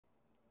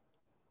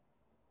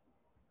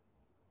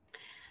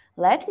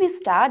Let me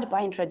start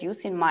by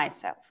introducing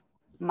myself.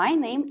 My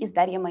name is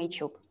Daria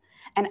Maichuk,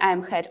 and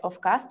I'm head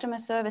of customer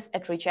service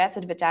at RichAds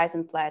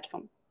advertising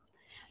platform.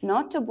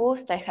 Not to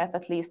boast, I have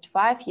at least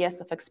 5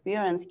 years of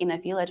experience in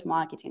affiliate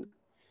marketing.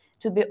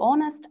 To be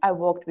honest, I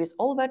worked with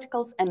all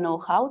verticals and know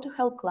how to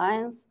help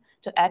clients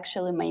to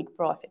actually make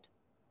profit.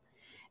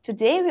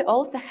 Today, we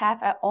also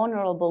have an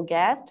honorable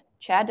guest,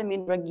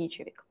 Chadomir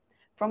Dragicevic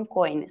from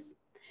Coinis.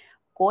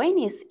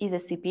 Coinis is a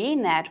CPA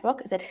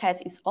network that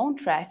has its own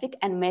traffic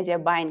and media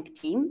buying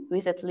team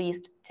with at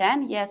least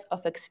 10 years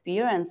of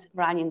experience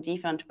running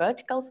different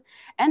verticals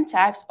and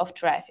types of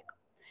traffic.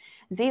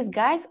 These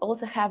guys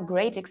also have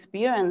great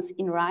experience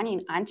in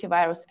running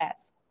antivirus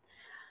ads.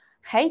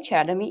 Hey,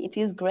 Chadomir, it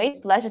is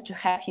great pleasure to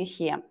have you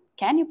here.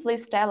 Can you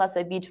please tell us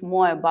a bit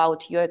more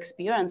about your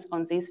experience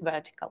on this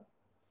vertical?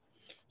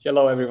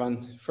 Hello,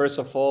 everyone. First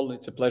of all,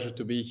 it's a pleasure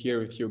to be here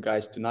with you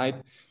guys tonight.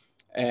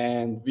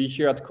 And we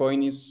here at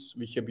Coinis,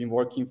 we have been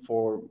working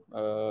for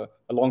a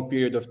long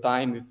period of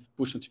time with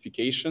push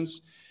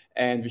notifications.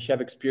 And we have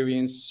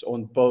experience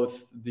on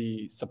both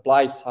the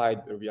supply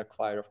side, where we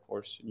acquire, of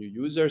course, new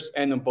users,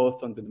 and on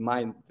both on the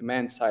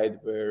demand side,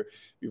 where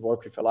we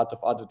work with a lot of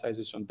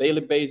advertisers on a daily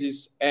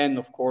basis, and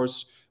of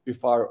course,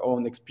 with our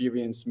own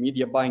experienced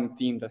media buying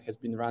team that has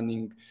been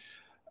running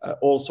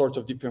all sorts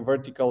of different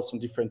verticals on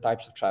different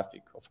types of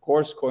traffic. Of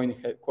course,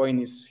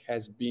 Coinis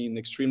has been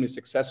extremely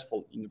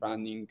successful in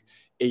running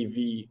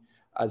AV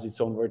as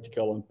its own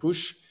vertical on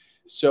push.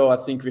 So I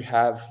think we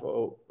have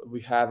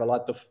a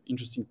lot of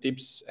interesting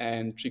tips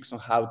and tricks on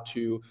how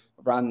to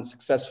run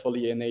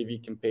successfully an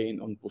AV campaign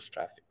on push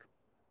traffic.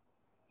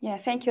 Yeah,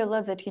 thank you a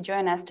lot that you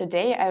joined us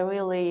today. I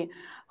really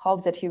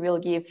hope that you will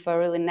give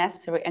really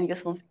necessary and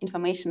useful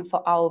information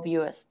for our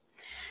viewers.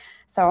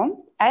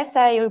 So, as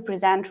I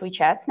represent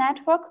RichAds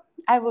network,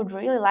 I would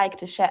really like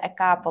to share a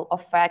couple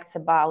of facts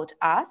about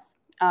us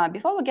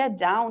before we get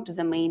down to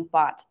the main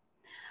part.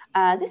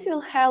 This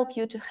will help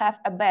you to have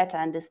a better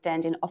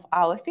understanding of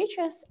our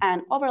features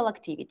and overall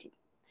activity.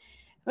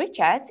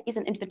 RichAds is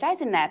an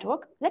advertising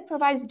network that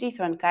provides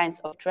different kinds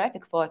of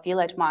traffic for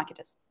affiliate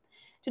marketers.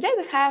 Today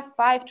we have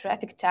 5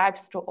 traffic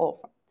types to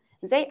offer.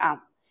 They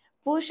are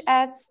push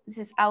ads. This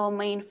is our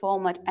main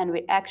format, and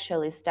we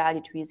actually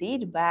started with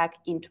it back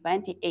in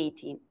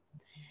 2018.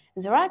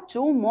 There are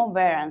 2 more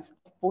variants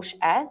of push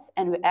ads,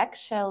 and we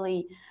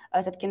actually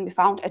that can be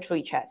found at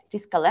RichAds. It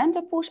is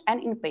calendar push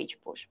and in-page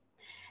push.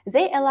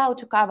 They allow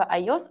to cover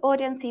iOS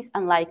audiences,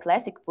 unlike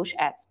classic push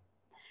ads.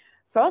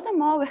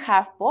 Furthermore, we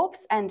have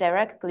POPs and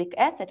direct click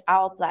ads at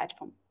our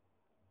platform.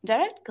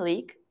 Direct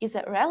click is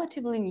a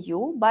relatively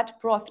new but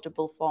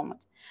profitable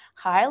format.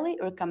 Highly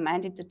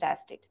recommended to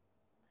test it.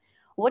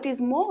 What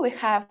is more, we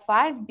have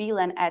 5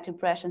 billion ad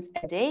impressions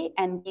a day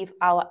and give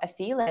our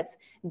affiliates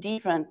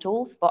different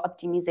tools for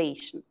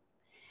optimization.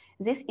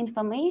 This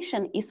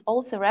information is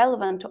also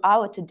relevant to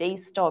our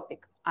today's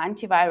topic,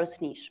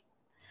 antivirus niche.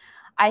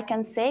 I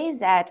can say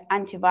that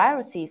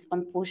antiviruses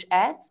on push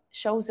ads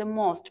show the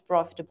most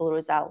profitable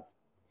results.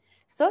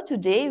 So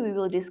today we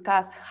will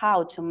discuss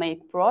how to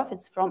make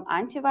profits from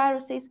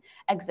antiviruses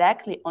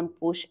exactly on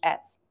push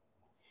ads.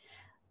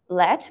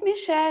 Let me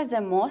share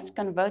the most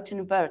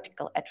converting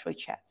vertical at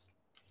RichAds.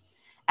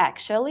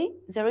 Actually,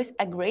 there is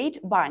a great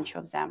bunch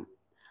of them: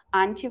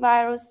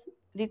 antivirus,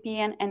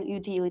 VPN and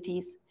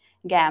utilities,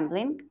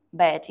 gambling,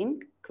 betting,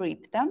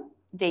 crypto,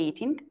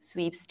 dating,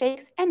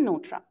 sweepstakes, and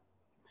Nutra.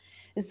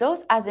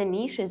 Those are the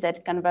niches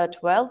that convert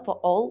well for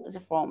all the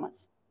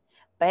formats.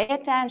 Pay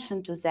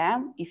attention to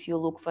them if you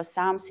look for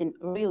something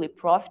really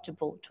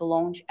profitable to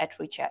launch at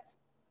RichAds.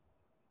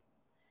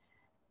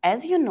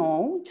 As you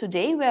know,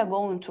 today we are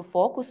going to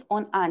focus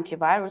on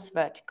antivirus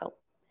vertical.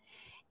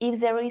 If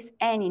there is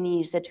any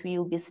niche that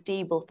will be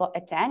stable for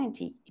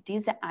eternity, it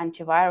is the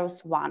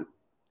antivirus one.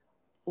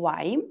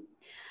 Why?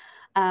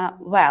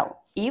 Well,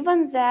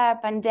 even the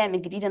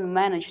pandemic didn't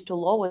manage to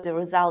lower the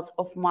results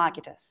of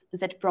marketers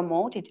that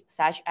promoted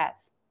such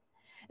ads.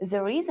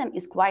 The reason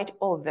is quite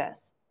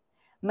obvious.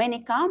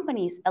 Many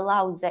companies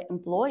allowed their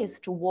employees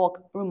to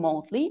work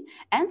remotely,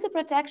 and the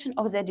protection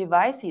of their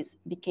devices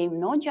became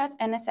not just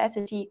a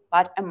necessity,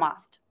 but a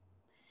must.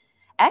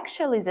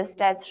 Actually, the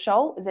stats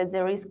show that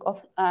the risk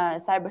of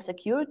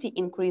cybersecurity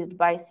increased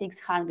by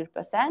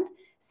 600%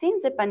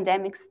 since the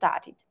pandemic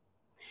started.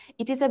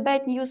 It is a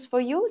bad news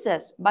for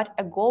users, but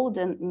a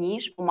golden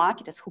niche for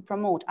marketers who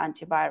promote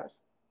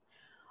antivirus.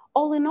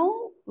 All in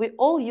all, we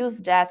all use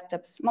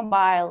desktops,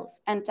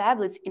 mobiles, and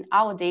tablets in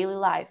our daily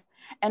life,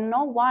 and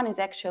no one is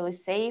actually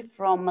safe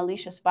from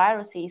malicious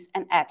viruses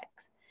and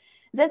attacks.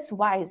 That's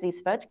why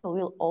this vertical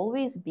will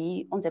always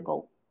be on the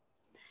go.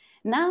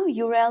 Now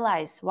you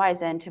realize why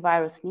the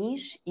antivirus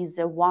niche is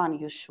the one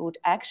you should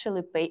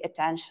actually pay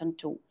attention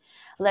to.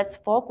 Let's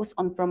focus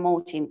on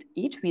promoting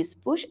it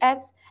with push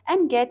ads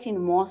and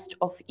getting most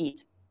of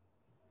it.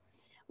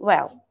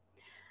 Well,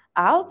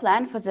 our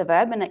plan for the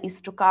webinar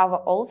is to cover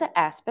all the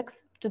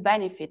aspects to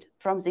benefit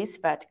from this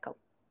vertical.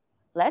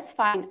 Let's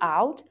find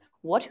out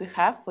what we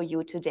have for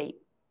you today.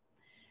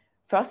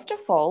 First of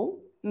all,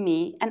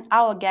 me and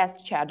our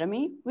guest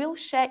Jeremy will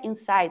share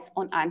insights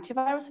on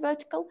antivirus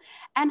vertical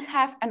and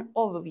have an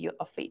overview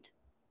of it.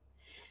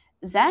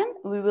 Then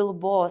we will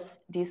both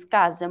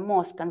discuss the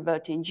most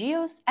converting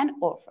geos and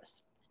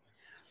offers.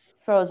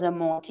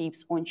 Furthermore,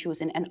 tips on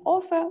choosing an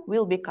offer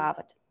will be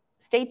covered.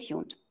 Stay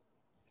tuned.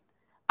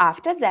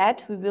 After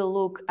that, we will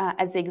look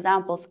at the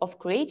examples of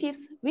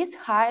creatives with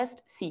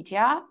highest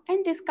CTR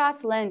and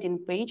discuss landing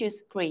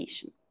pages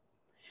creation.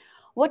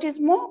 What is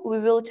more, we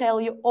will tell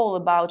you all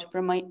about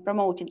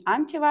promoting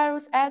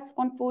antivirus ads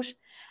on push.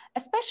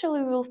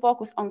 Especially, we will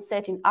focus on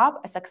setting up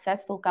a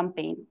successful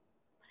campaign.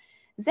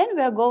 Then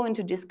we are going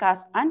to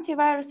discuss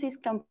antiviruses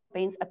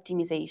campaigns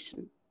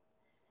optimization.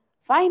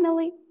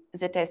 Finally,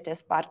 the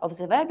test part of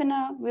the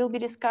webinar will be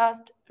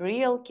discussed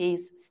real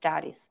case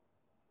studies.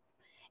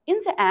 In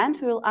the end,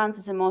 we will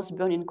answer the most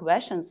burning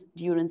questions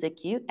during the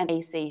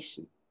Q&A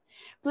session.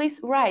 Please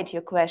write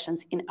your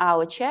questions in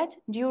our chat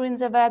during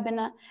the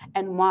webinar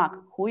and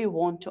mark who you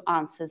want to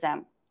answer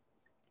them.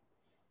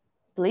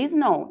 Please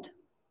note,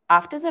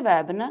 after the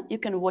webinar, you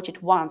can watch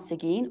it once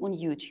again on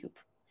YouTube.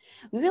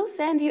 We will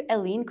send you a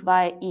link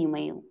via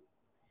email.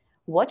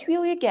 What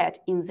will you get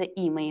in the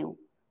email?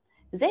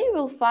 There you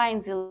will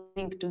find the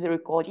link to the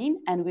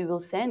recording and we will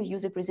send you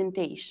the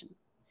presentation.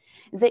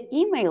 The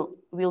email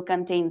will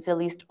contain the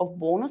list of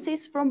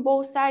bonuses from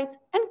both sides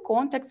and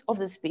contacts of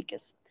the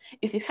speakers,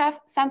 if you have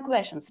some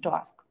questions to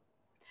ask.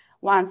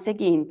 Once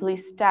again,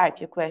 please type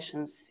your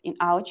questions in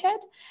our chat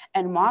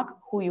and mark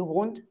who you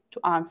want to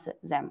answer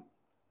them.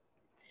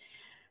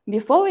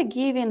 Before we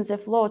give in the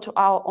floor to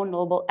our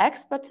honorable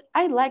expert,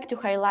 I'd like to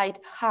highlight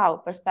how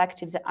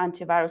perspective the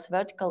antivirus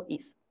vertical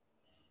is.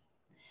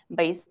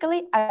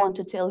 Basically, I want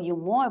to tell you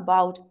more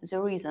about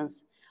the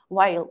reasons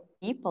why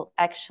people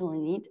actually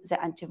need the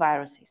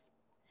antiviruses.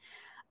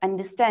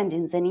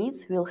 Understanding the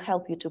needs will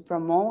help you to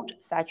promote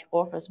such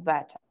offers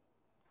better.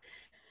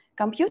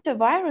 Computer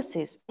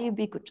viruses are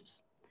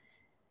ubiquitous.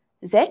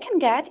 They can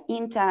get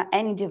into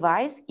any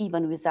device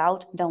even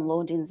without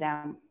downloading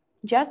them,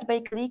 just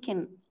by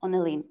clicking on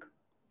a link.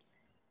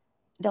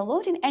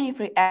 Downloading any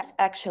free apps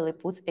actually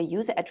puts a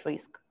user at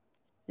risk.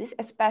 This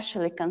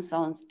especially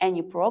concerns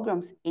any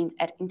programs aimed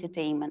at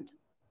entertainment.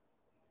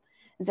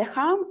 The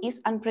harm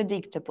is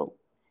unpredictable.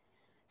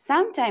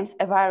 Sometimes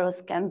a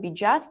virus can be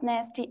just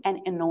nasty and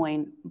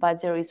annoying,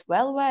 but there is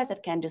malware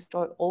that can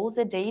destroy all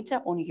the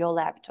data on your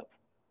laptop.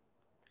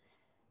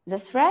 The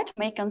threat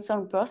may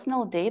concern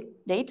personal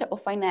data or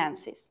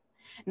finances.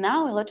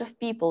 Now, a lot of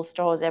people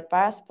store their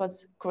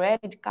passports,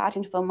 credit card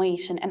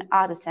information, and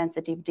other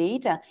sensitive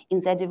data in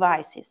their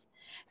devices,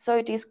 so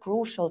it is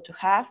crucial to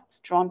have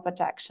strong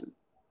protection.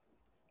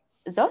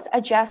 Those are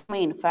just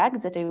main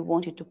facts that I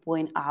wanted to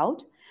point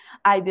out.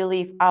 I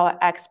believe our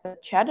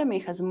expert Jeremy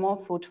has more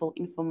fruitful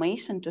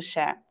information to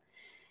share.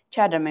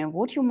 Jeremy,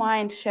 would you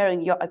mind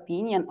sharing your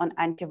opinion on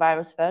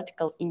antivirus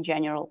vertical in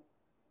general?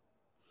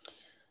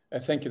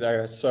 Thank you,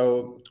 Daria.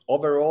 So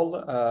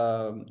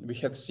overall, we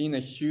have seen a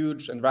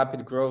huge and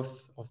rapid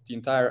growth of the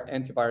entire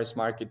antivirus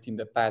market in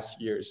the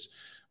past years.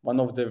 One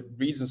of the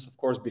reasons, of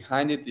course,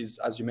 behind it is,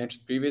 as you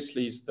mentioned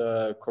previously, is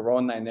the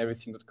corona and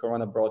everything that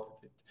corona brought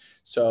with it.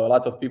 So a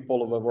lot of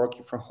people were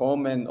working from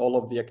home and all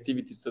of the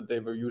activities that they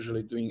were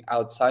usually doing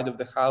outside of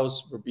the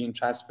house were being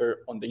transferred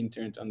on the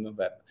internet, on the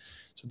web.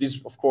 So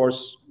this, of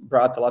course,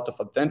 brought a lot of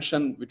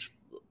attention, which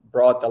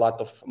brought a lot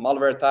of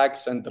malware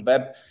attacks, and the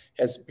web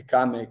has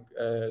become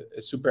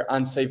a super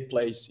unsafe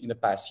place in the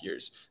past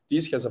years.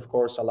 This has, of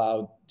course,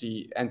 allowed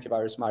the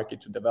antivirus market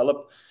to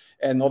develop.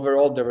 And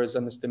overall, there was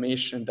an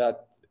estimation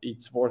that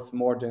it's worth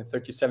more than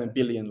 37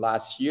 billion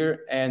last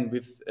year, and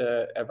with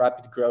a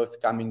rapid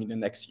growth coming in the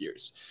next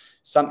years.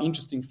 Some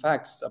interesting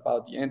facts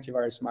about the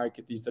antivirus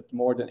market is that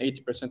more than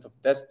 80% of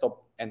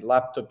desktop and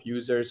laptop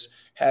users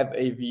have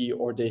AV,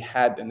 or they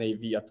had an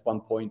AV at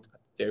one point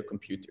at their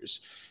computers.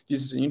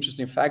 This is an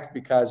interesting fact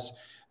because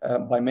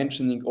by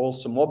mentioning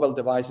also mobile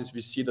devices,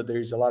 we see that there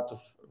is a lot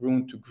of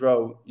room to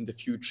grow in the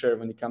future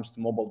when it comes to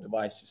mobile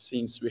devices,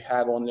 since we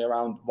have only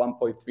around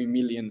 1.3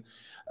 million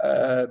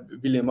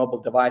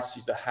mobile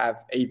devices that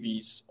have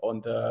AVs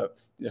on the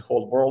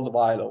whole world,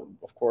 while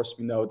of course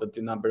we know that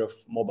the number of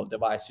mobile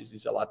devices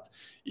is a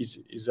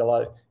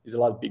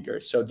lot bigger.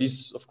 So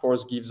this, of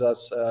course, gives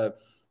us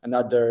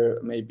another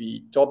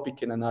maybe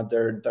topic in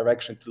another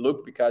direction to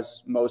look,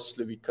 because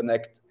mostly we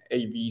connect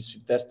AVs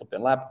with desktop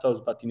and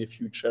laptops, but in the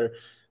future,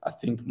 I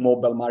think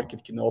mobile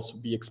market can also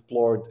be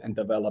explored and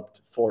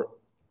developed for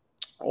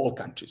all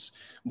countries.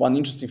 One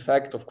interesting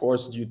fact, of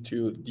course, due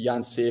to the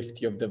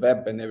unsafety of the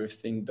web and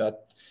everything,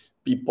 that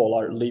people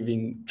are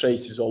leaving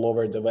traces all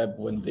over the web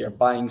when they are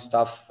buying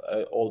stuff,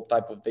 all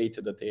type of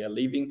data that they are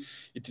leaving.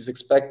 It is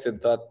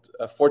expected that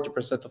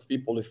 40% of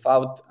people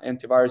without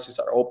antiviruses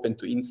are open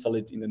to install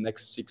it in the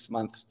next 6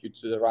 months due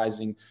to the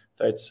rising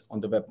threats on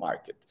the web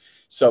market.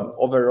 So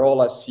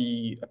overall, I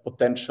see a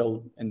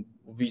potential, and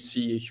we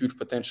see a huge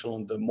potential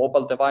on the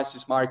mobile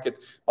devices market,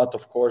 but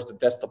of course the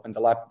desktop and the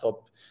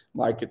laptop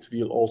market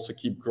will also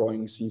keep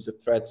growing, since the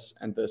threats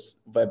and the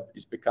web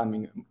is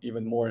becoming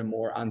even more and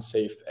more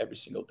unsafe every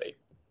single day.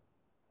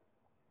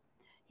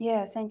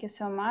 Yeah, thank you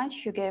so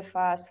much. You gave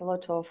us a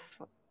lot of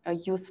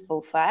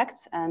useful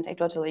facts, and I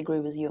totally agree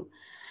with you.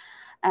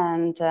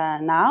 And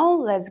now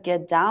let's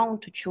get down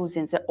to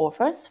choosing the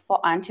offers for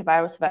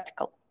antivirus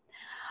vertical.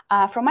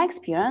 From my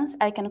experience,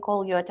 I can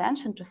call your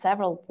attention to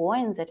several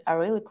points that are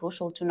really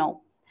crucial to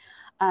know.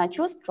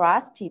 Choose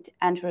trusted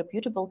and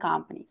reputable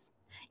companies.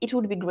 It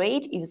would be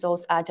great if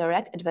those are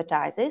direct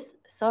advertisers,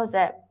 so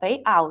the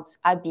payouts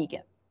are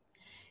bigger.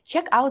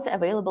 Check out the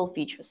available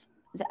features.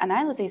 The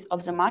analysis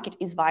of the market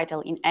is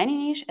vital in any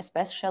niche,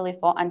 especially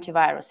for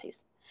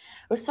antiviruses.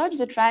 Research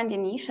the trendy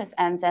niches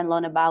and then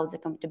learn about the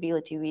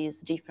compatibility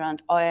with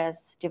different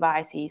OS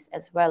devices,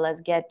 as well as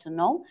get to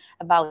know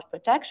about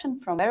protection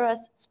from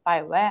various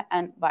spyware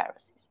and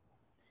viruses.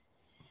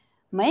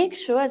 Make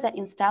sure the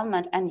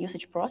installment and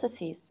usage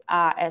processes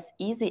are as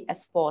easy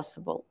as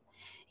possible.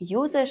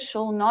 Users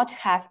should not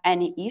have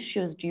any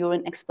issues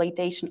during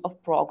exploitation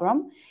of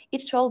program.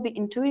 It should be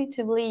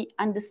intuitively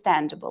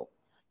understandable.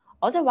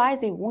 Otherwise,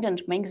 they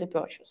wouldn't make the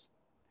purchase.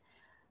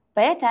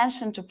 Pay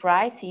attention to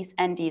prices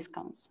and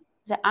discounts.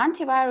 The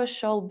antivirus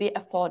should be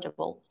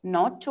affordable,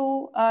 not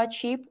too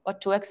cheap or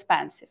too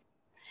expensive.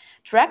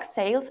 Track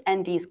sales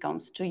and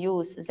discounts to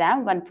use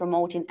them when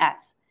promoting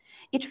ads.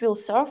 It will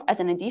serve as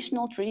an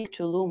additional trick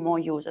to lure more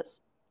users.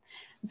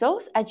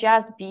 Those are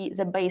just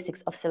the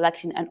basics of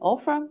selecting an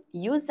offer.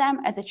 Use them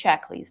as a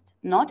checklist,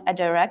 not a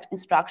direct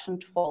instruction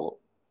to follow.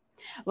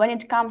 When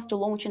it comes to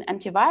launching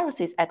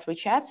antiviruses at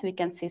RichAds, we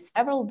can see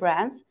several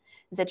brands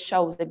that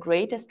show the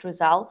greatest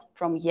results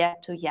from year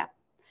to year.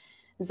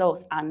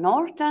 Those are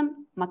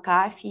Norton,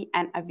 McAfee,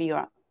 and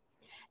Avira.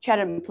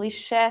 Jeremy, please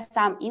share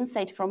some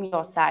insight from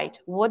your side.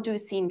 What do you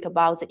think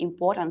about the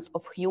importance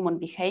of human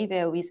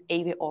behavior with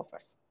AV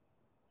offers?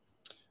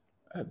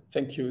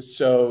 Thank you.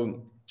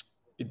 So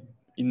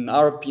in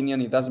our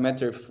opinion, it doesn't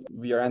matter if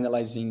we are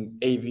analyzing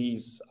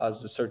AVs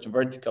as a certain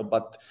vertical,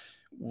 but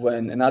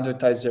when an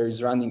advertiser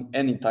is running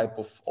any type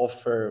of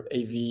offer,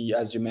 AV,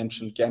 as you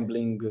mentioned,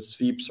 gambling,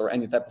 sweeps, or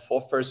any type of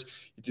offers,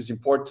 it is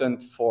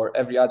important for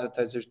every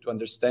advertiser to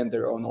understand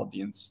their own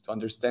audience, to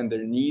understand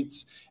their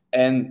needs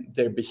and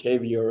their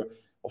behavior.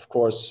 Of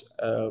course,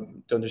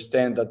 to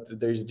understand that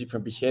there is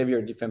different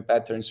behavior, different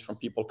patterns from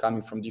people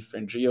coming from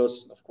different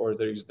geos. Of course,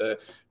 there is the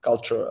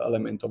cultural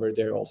element over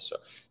there also.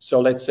 So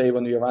let's say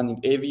when we are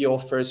running AV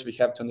offers, we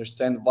have to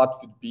understand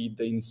what would be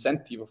the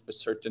incentive of a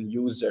certain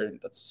user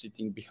that's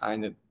sitting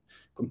behind a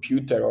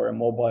computer or a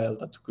mobile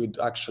that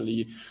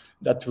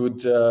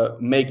would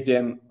make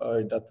them,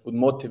 or that would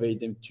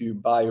motivate them to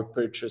buy or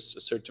purchase a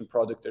certain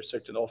product or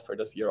certain offer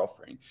that we are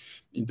offering.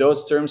 In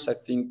those terms, I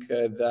think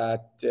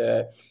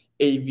that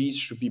AVs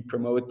should be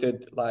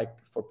promoted like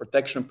for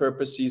protection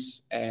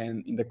purposes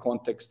and in the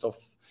context of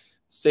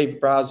safe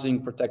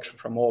browsing, protection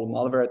from all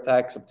malware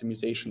attacks,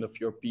 optimization of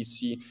your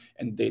PC,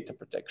 and data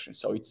protection.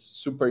 So it's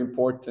super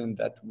important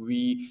that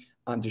we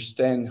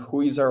understand who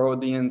is our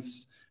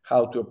audience,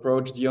 how to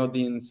approach the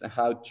audience, and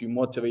how to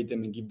motivate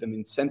them and give them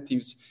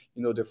incentives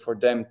in order for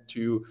them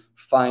to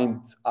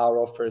find our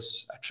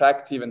offers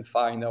attractive and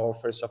find our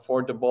offers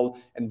affordable,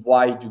 and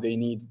why do they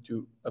need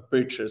to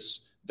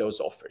purchase those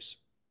offers.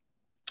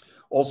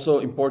 Also,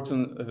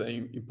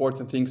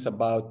 important things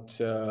about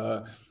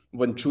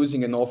when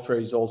choosing an offer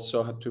is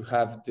also to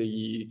have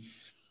the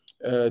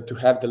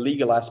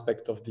legal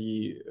aspect of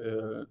the.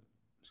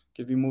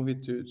 Can we move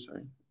it to?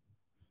 Sorry.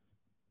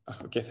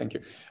 Okay, thank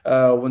you.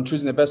 When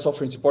choosing the best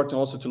offer, it's important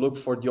also to look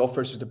for the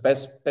offers with the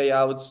best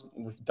payouts,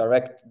 with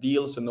direct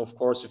deals, and of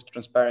course, with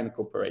transparent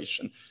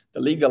cooperation.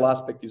 The legal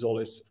aspect is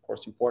always, of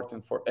course,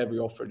 important for every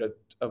offer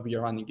that we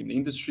are running in the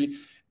industry.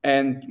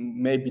 And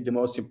maybe the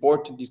most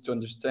important is to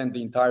understand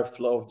the entire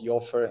flow of the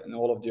offer and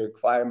all of the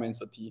requirements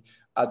that the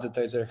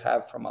advertiser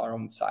have from our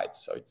own side.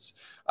 So it's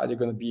either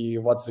going to be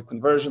what's the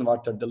conversion,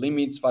 what are the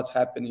limits, what's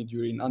happening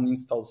during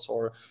uninstalls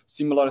or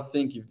similar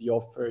thing, if the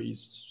offer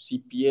is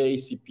CPA,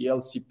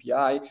 CPL,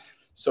 CPI.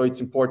 So it's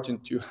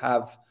important to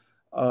have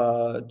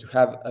a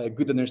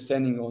good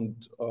understanding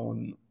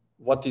on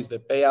what is the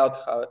payout,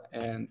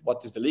 and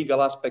what is the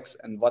legal aspects,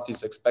 and what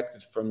is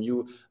expected from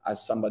you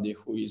as somebody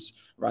who is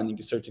running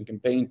a certain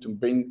campaign to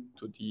bring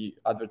to the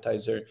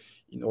advertiser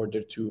in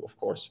order to, of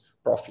course,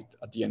 profit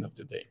at the end of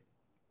the day.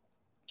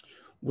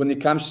 When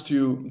it comes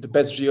to the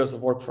best geos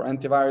that work for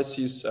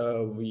antiviruses,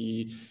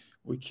 we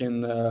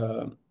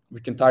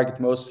can target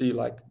mostly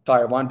like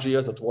tier 1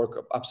 geos that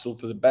work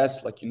absolutely the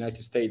best, like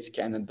United States,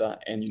 Canada,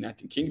 and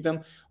United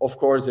Kingdom. Of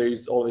course, there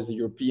is always the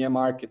European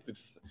market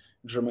with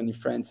Germany,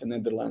 France, and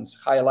Netherlands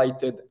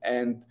highlighted,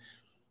 and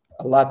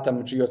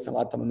Latin geos in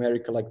Latin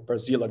America like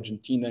Brazil,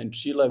 Argentina, and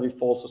Chile, with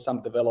also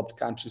some developed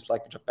countries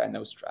like Japan and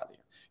Australia.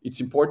 It's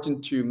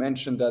important to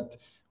mention that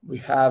we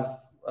have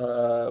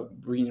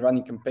been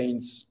running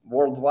campaigns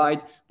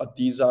worldwide, but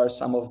these are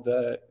some of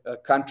the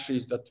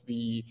countries that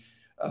we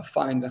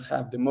find that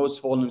have the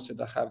most volumes and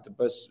that have the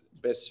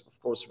best, of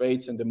course,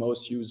 rates and the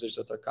most users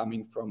that are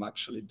coming from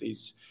actually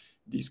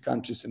these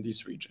countries and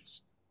these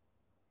regions.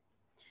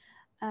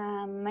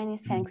 Many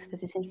thanks for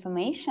this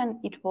information.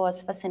 It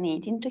was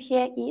fascinating to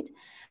hear it.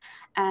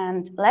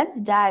 And let's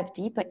dive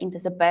deeper into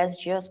the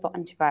best GEOs for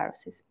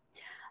antiviruses.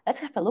 Let's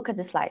have a look at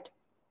the slide.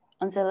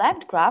 On the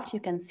left graph, you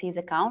can see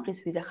the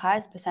countries with the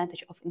highest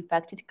percentage of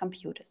infected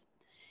computers.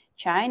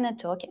 China,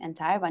 Turkey, and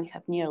Taiwan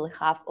have nearly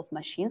half of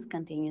machines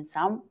containing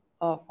some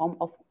form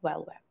of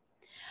malware.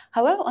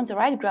 However, on the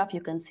right graph,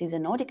 you can see the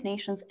Nordic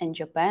nations and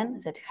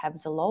Japan that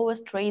have the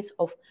lowest rates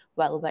of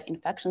malware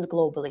infections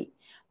globally,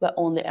 where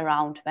only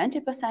around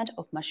 20%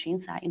 of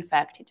machines are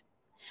infected.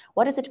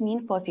 What does it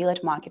mean for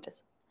affiliate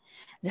marketers?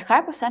 The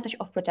high percentage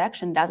of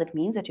protection doesn't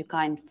mean that you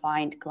can't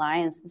find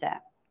clients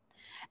there.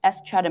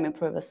 As Chadami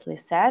previously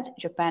said,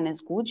 Japan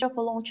is good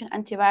for launching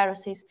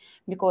antiviruses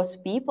because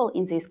people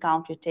in this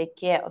country take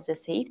care of their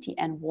safety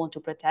and want to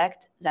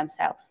protect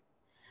themselves.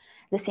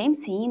 The same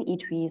seen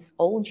it with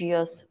all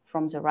GEOs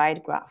from the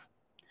right graph.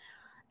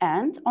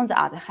 And on the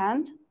other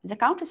hand, the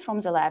countries from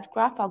the left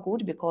graph are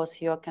good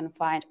because you can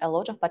find a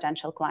lot of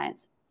potential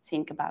clients.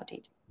 Think about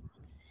it.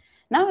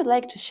 Now I'd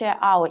like to share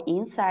our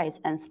insights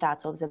and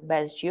stats of the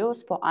best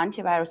GEOs for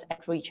antivirus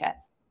at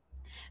RichAds.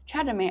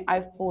 Chadami,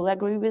 I fully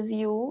agree with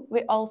you.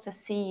 We also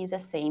see the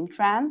same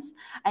trends.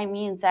 I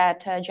mean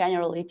that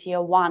generally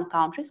tier 1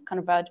 countries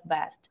convert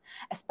best,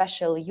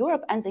 especially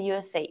Europe and the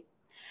USA.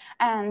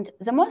 And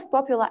the most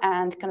popular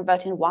and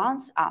converting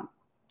ones are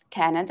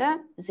Canada,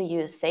 the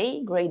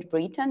USA, Great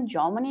Britain,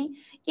 Germany,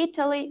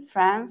 Italy,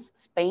 France,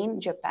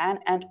 Spain, Japan,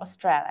 and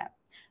Australia,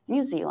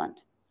 New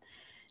Zealand.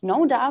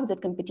 No doubt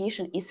that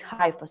competition is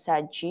high for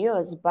such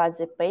GEOs, but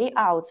the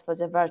payouts for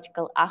the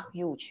vertical are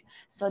huge,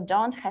 so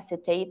don't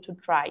hesitate to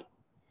try.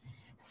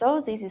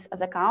 So this is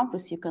the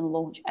countries you can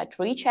launch at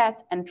RichAds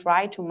and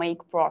try to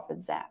make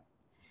profit there.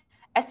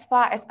 As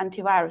far as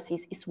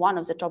antiviruses is one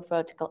of the top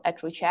vertical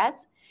at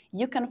RichAds,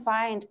 you can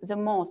find the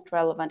most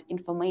relevant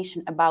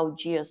information about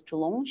GEOs to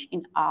launch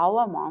in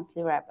our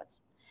monthly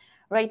reports.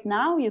 Right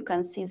now, you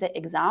can see the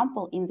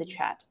example in the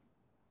chat.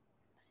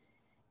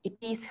 It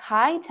is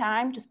high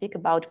time to speak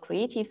about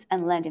creatives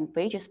and landing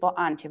pages for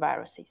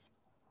antiviruses.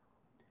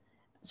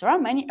 There are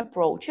many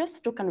approaches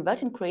to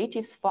converting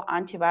creatives for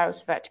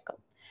antivirus vertical.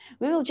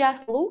 We will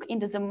just look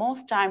into the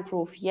most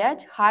time-proof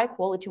yet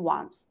high-quality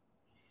ones.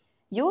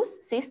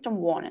 Use system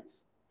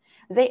warnings.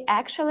 They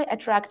actually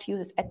attract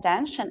users'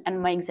 attention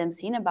and make them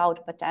think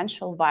about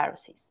potential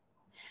viruses.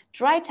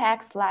 Try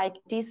text like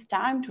 "it is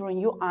time to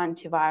renew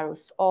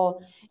antivirus" or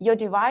 "your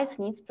device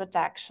needs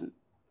protection."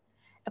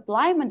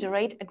 Apply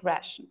moderate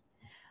aggression.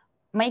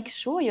 Make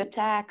sure your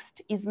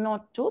text is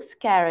not too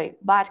scary,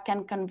 but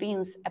can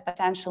convince a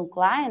potential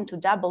client to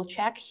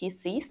double-check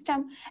his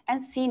system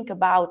and think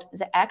about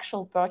the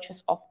actual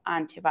purchase of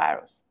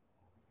antivirus.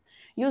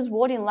 Use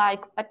wording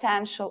like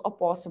potential or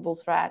possible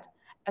threat,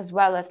 as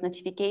well as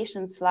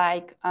notifications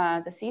like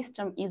the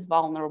system is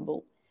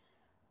vulnerable.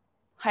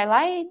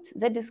 Highlight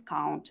the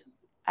discount.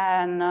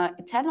 An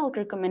eternal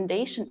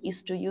recommendation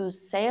is to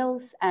use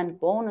sales and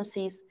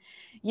bonuses.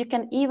 You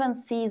can even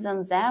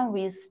season them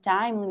with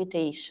time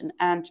limitation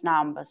and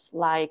numbers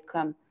like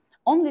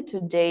only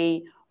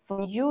today,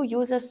 for new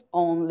users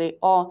only,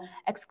 or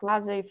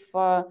exclusive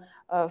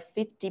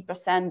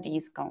 50%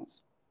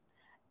 discounts.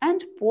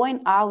 And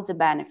point out the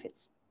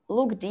benefits.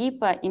 Look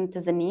deeper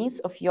into the needs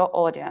of your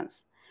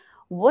audience.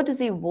 What do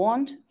they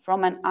want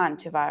from an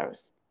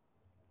antivirus?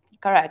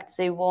 Correct,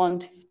 they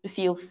want to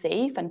feel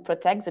safe and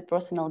protect the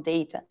personal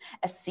data.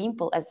 As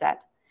simple as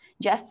that.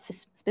 Just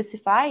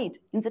specify it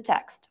in the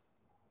text.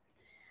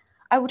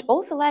 I would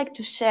also like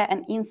to share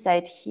an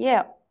insight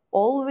here.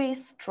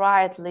 Always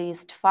try at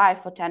least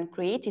 5 or 10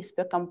 creatives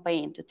per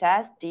campaign to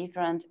test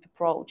different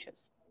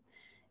approaches.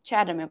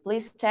 Chadami,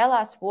 please tell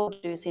us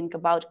what do you think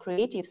about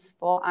creatives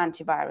for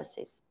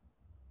antiviruses?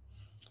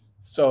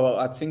 So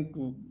I think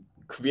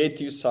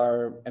creatives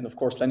are, and of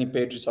course landing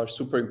pages are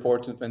super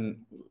important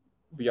when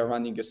we are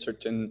running a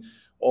certain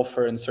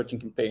offer and certain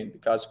campaign,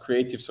 because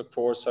creatives of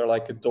course are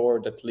like a door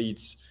that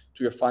leads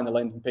to your final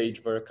landing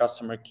page where a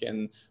customer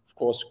can of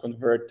course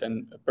convert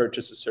and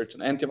purchase a certain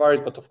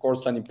antivirus. But of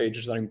course landing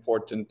pages are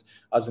important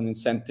as an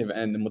incentive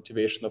and the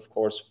motivation of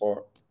course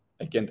for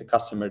again the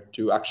customer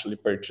to actually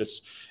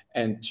purchase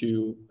and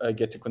to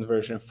get a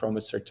conversion from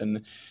a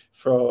certain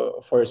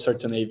for a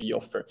certain AV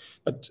offer.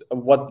 But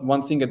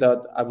one thing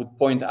that I would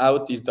point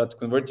out is that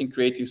converting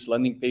creatives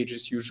landing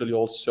pages usually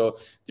also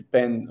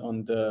depend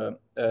on the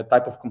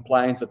type of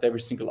compliance that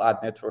every single ad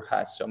network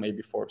has. So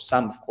maybe for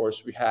some, of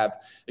course, we have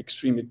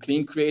extremely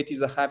clean creatives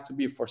that have to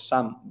be. For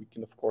some, we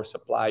can of course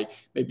apply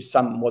maybe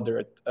some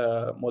moderate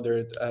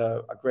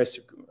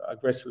aggressive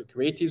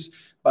creatives.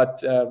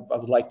 But I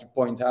would like to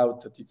point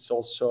out that it's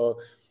also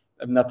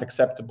not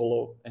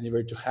acceptable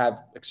anywhere to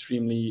have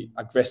extremely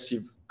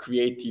aggressive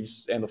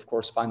creatives and of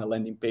course final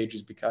landing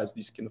pages, because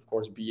this can of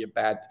course be a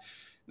bad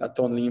not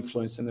only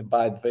influence and a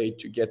bad way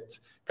to get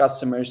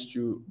customers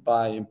to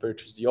buy and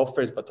purchase the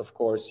offers, but of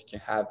course it can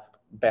have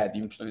bad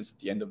influence at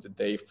the end of the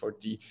day for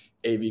the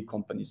AV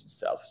companies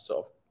itself.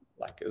 So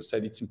like I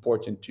said, it's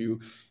important to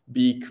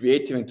be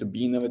creative and to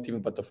be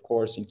innovative, but of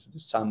course into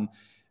some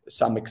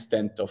some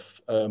extent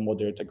of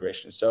moderate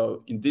aggression.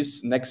 So in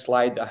this next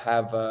slide,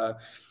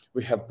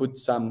 we have put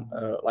some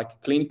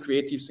like clean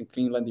creatives and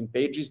clean landing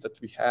pages that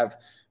we have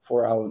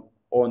for our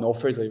own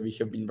offers that we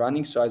have been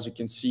running. So as you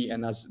can see,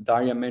 and as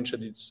Daria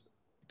mentioned, it's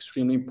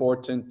extremely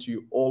important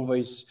to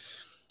always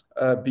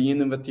be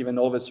innovative and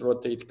always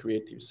rotate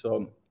creatives.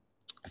 So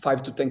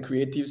 5 to 10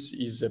 creatives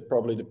is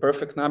probably the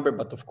perfect number,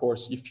 but of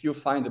course, if you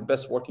find the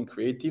best working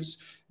creatives,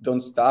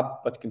 don't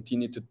stop, but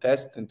continue to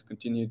test and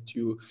continue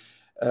to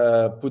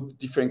put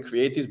different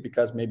creatives,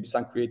 because maybe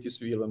some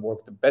creatives will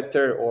work the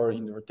better, or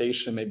in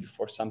rotation, maybe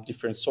for some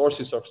different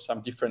sources or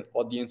some different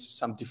audiences,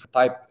 some different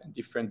type and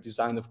different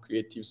design of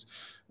creatives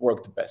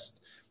work the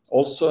best.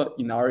 Also,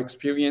 in our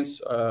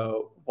experience,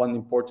 one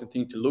important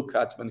thing to look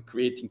at when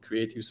creating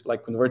creatives,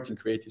 like converting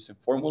creatives and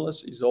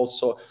formulas, is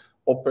also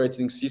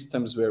operating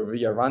systems where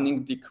we are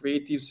running the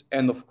creatives,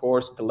 and of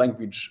course the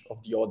language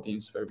of the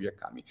audience where we are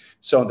coming.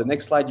 So on the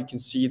next slide, you can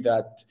see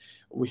that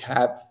we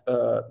have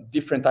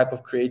different type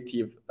of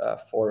creative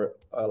for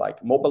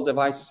like mobile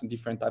devices and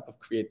different type of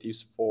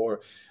creatives for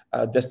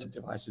desktop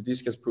devices.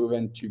 This has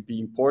proven to be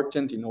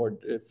important in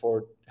order to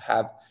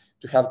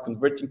have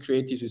converting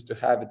creatives, is to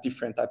have a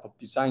different type of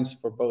designs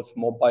for both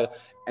mobile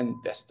and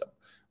desktop.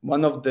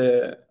 One of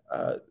the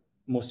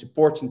most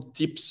important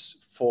tips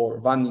for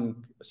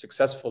running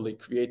successfully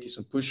creatives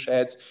on push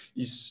ads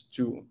is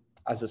to,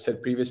 as I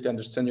said previously,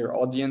 understand your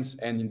audience.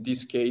 And in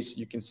this case,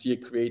 you can see a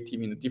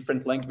creative in a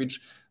different language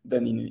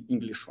than in an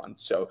English one.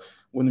 So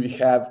when we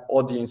have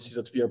audiences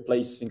that we are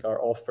placing our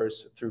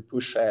offers through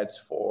push ads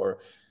for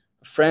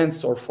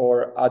France or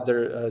for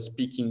other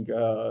speaking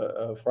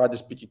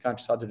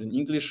countries other than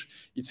English,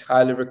 it's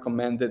highly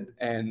recommended,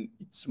 and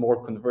it's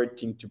more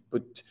converting to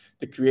put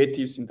the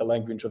creatives in the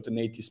language of the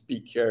native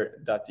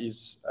speaker that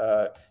is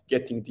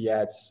getting the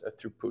ads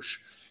through push.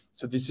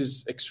 So this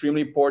is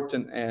extremely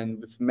important, and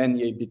with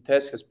many A/B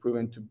tests has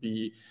proven to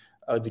be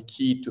the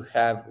key to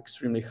have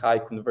extremely high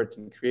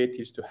converting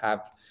creatives, to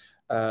have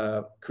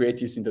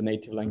creatives in the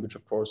native language,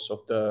 of course,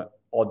 of the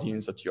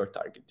audience that you're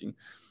targeting.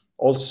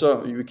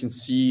 Also, you can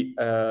see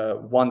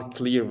one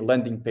clear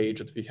landing page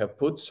that we have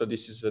put. So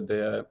this is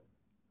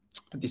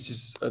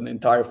an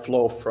entire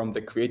flow from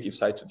the creative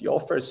side to the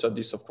offer. So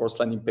this, of course,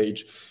 landing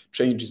page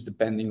changes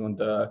depending on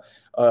the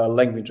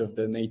language of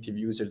the native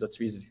user that's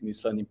visiting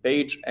this landing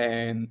page.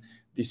 And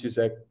this is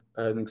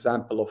an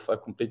example of a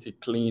completely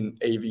clean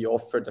AV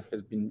offer that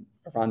has been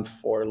run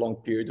for a long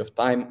period of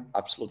time,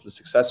 absolutely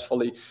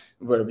successfully,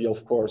 where we,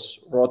 of course,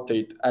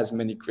 rotate as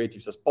many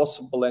creatives as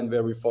possible, and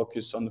where we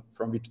focus on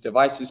from which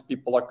devices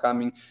people are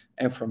coming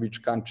and from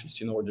which countries,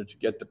 in order to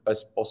get the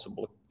best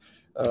possible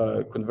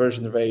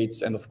conversion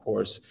rates and, of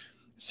course,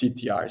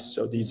 CTRs.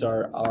 So these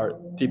are our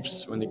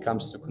tips when it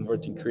comes to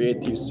converting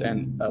creatives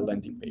and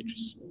landing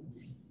pages.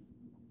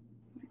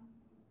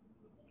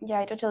 Yeah,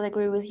 I totally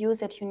agree with you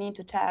that you need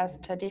to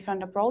test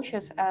different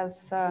approaches,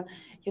 as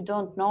you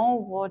don't know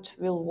what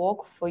will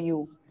work for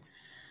you.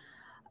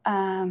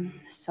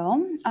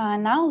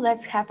 Now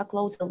let's have a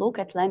closer look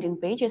at landing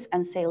pages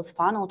and sales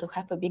funnel to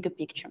have a bigger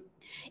picture.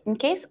 In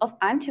case of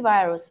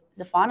antivirus,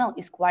 the funnel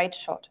is quite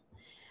short.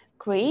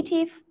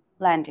 Creative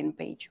landing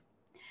page.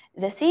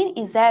 The thing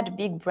is that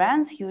big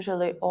brands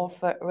usually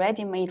offer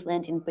ready-made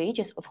landing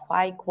pages of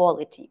high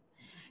quality.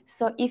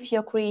 So if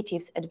your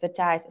creatives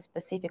advertise a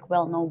specific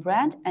well-known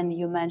brand and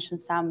you mention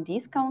some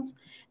discounts,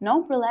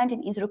 no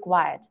pre-landing is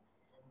required.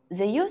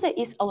 The user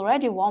is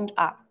already warmed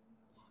up.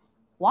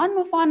 One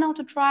more funnel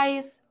to try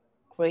is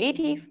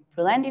creative,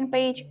 pre-landing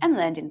page, and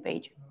landing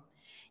page.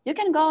 You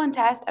can go and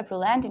test a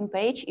pre-landing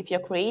page if your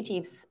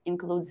creatives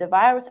include the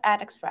virus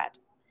attacks threat.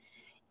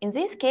 In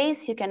this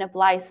case, you can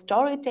apply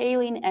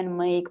storytelling and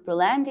make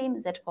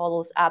pre-landing that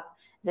follows up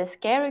the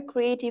scary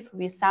creative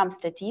with some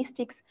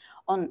statistics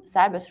on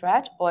cyber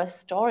threat, or a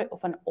story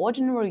of an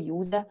ordinary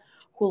user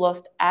who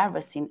lost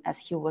everything as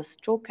he was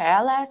too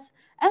careless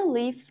and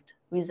lived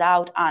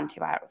without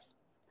antivirus.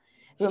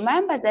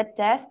 Remember that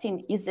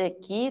testing is the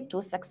key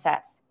to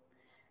success.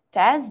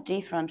 Test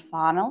different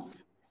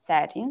funnels,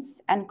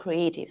 settings, and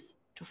creatives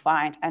to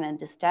find and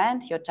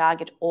understand your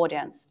target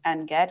audience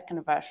and get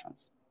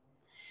conversions.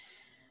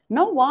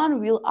 No one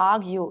will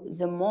argue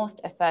the most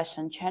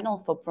efficient channel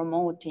for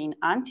promoting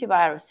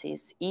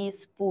antiviruses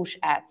is push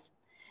ads.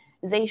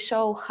 They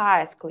show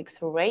highest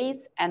click-through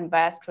rates and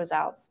best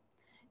results.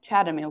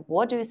 Chadamir,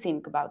 what do you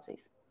think about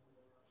this?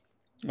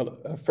 Well,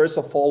 first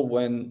of all,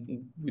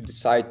 when we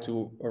decide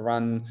to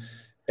run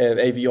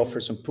AV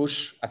offers on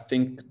push, I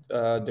think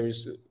there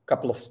is a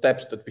couple of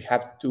steps that we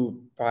have to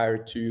do prior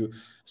to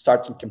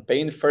starting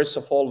campaign. First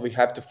of all, we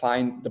have to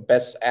find the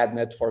best ad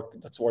network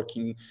that's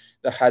working,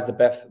 that has the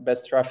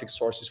best traffic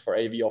sources for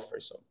AV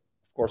offers. So,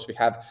 of course, we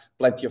have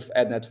plenty of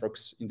ad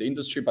networks in the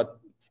industry, but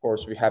of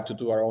course, we have to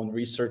do our own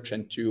research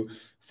and to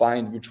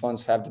find which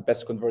ones have the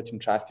best converting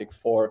traffic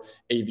for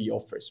AV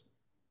offers.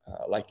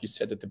 Like you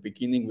said at the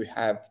beginning, we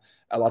have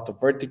a lot of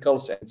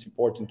verticals, and it's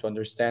important to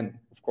understand,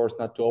 of course,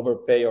 not to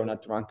overpay or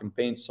not to run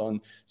campaigns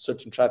on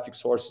certain traffic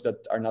sources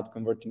that are not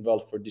converting well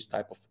for this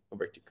type of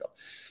vertical.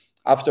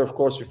 After, of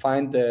course, we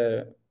find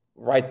the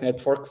right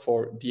network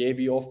for the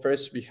AV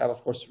offers, we have,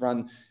 of course,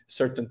 run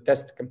certain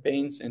test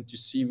campaigns and to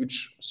see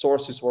which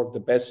sources work the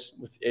best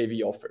with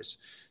AV offers.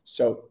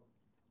 So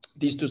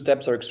these two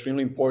steps are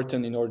extremely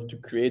important in order to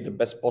create the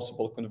best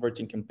possible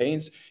converting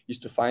campaigns, is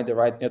to find the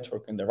right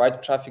network and the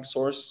right traffic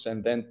source,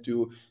 and then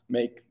to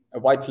make a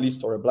white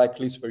list or a black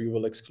list where you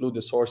will exclude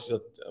the sources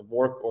that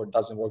work or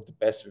doesn't work the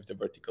best with the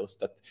verticals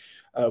that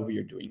we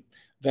are doing.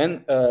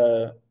 Then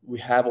we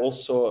have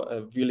also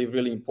a really,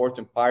 really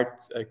important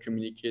part,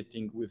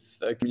 communication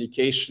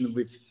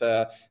with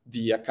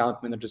the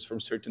account managers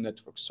from certain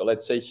networks. So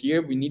let's say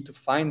here we need to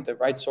find the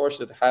right source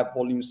that have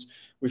volumes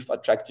with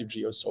attractive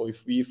geos. So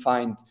if we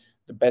find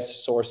the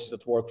best sources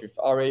that work with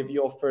our AV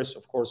offers,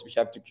 of course, we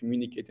have to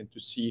communicate and to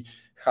see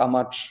how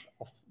much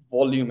of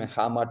volume and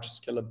how much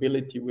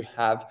scalability we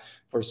have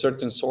for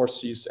certain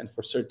sources and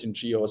for certain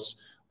geos,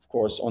 of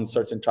course, on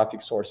certain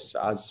traffic sources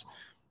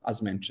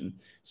as mentioned.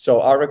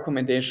 So our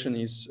recommendation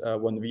is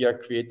when we are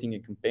creating a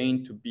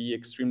campaign to be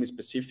extremely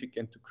specific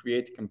and to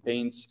create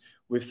campaigns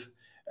with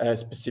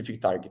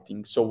specific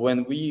targeting. So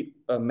when we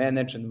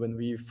manage and when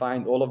we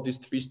find all of these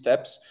three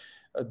steps,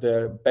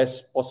 the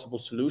best possible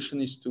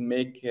solution is to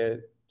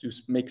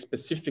make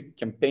specific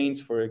campaigns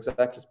for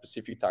exactly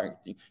specific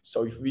targeting.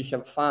 So if we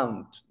have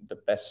found the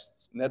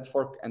best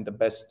network and the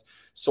best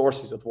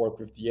sources that work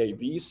with the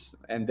AVs,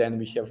 and then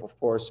we have, of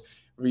course,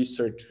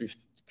 research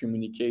with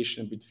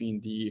communication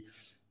between the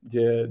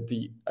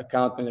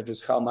account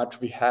managers, how much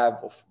we have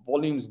of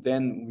volumes,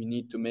 then we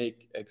need to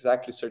make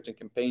exactly certain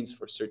campaigns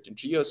for certain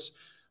geos,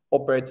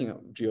 operating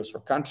geos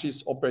or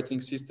countries, operating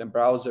system,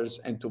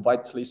 browsers, and to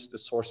whitelist the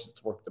sources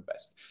that work the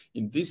best.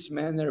 In this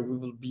manner, we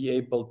will be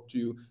able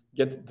to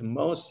get the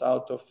most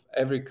out of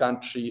every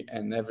country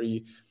and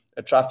every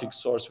traffic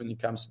source when it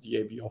comes to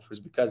the AV offers,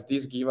 because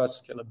this gives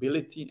us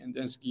scalability, and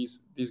this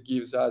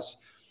gives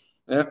us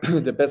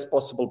the best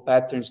possible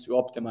patterns to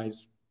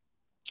optimize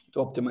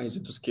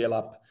it, to scale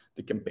up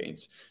the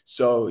campaigns.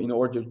 So in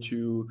order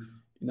to,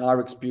 in our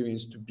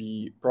experience, to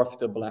be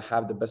profitable and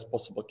have the best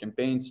possible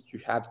campaigns, you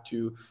have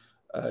to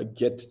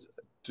get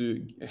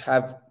to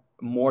have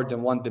more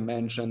than one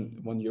dimension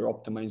when you're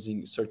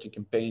optimizing certain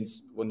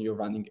campaigns, when you're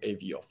running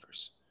AV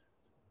offers.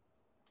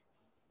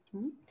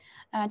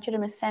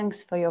 Jeremy,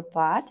 thanks for your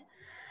part.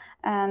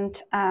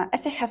 And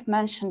as I have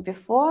mentioned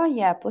before,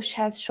 yeah, push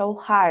ads show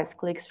highest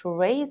click-through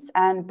rates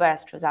and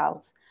best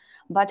results,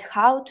 but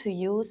how to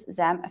use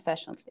them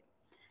efficiently?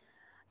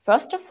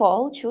 First of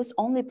all, choose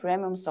only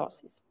premium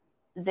sources.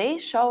 They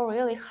show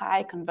really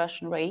high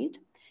conversion rate.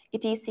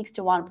 It is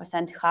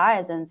 61%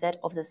 higher than that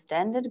of the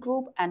standard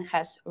group and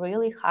has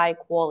really high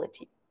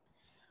quality.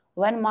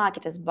 When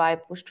marketers buy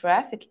push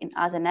traffic in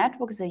other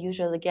networks, they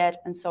usually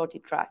get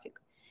unsorted traffic.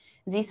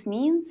 This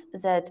means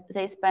that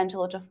they spend a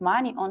lot of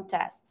money on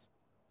tests.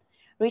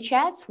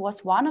 RichAds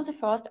was one of the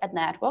first ad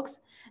networks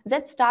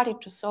that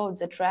started to sort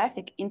the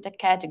traffic into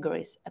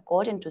categories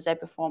according to their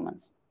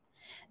performance.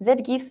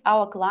 That gives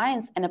our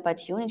clients an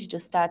opportunity to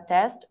start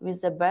tests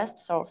with the best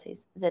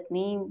sources that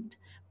named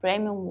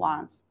premium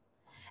ones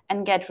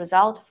and get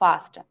results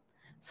faster.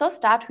 So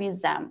start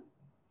with them.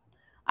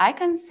 I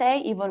can say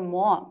even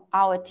more.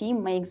 Our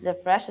team makes the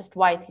freshest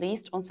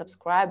whitelist on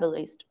subscriber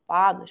list,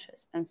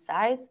 publishers, and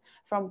sites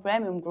from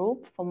premium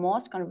group for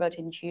most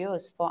converting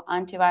geos for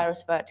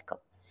antivirus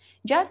vertical.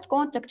 Just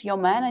contact your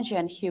manager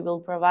and he will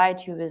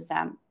provide you with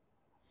them.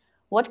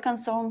 What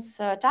concerns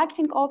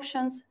targeting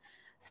options,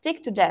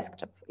 stick to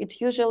desktop.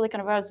 It usually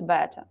converts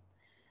better.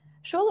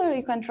 Surely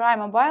you can try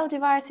mobile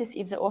devices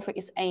if the offer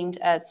is aimed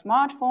at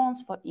smartphones,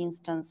 for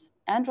instance.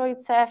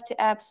 Android safety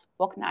apps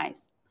work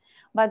nice,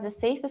 but the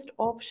safest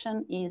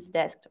option is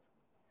desktop.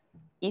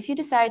 If you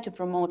decide to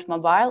promote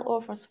mobile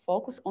offers,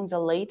 focus on the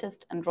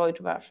latest Android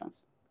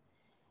versions.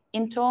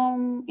 In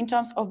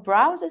terms of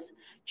browsers,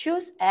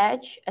 choose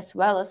Edge as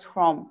well as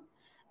Chrome.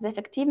 The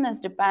effectiveness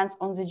depends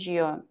on the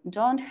geo.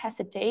 Don't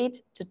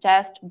hesitate to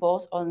test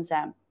both on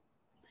them.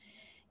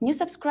 New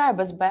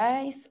subscribers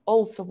base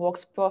also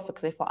works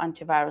perfectly for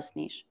antivirus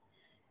niche.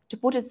 To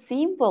put it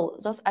simple,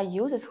 those are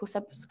users who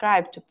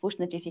subscribed to push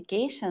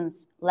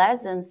notifications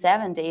less than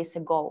 7 days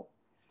ago.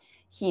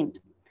 Hint: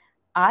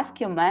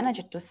 ask your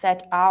manager to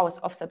set hours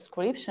of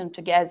subscription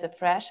to get the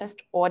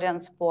freshest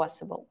audience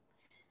possible.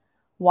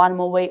 One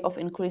more way of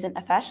increasing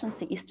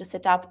efficiency is to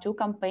set up 2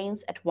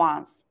 campaigns at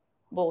once,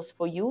 both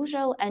for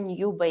usual and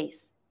new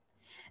base.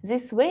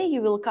 This way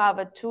you will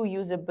cover 2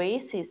 user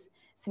bases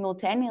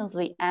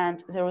simultaneously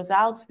and the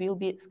results will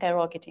be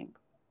skyrocketing.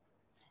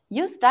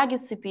 Use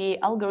target CPA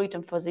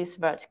algorithm for this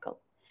vertical.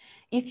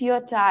 If you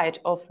are tired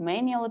of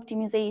manual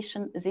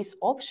optimization, this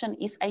option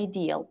is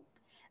ideal.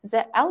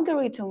 The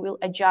algorithm will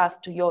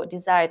adjust to your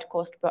desired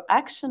cost per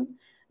action,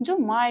 do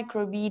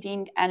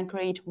micro-bidding, and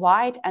create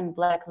white and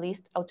black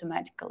list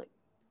automatically.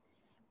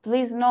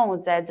 Please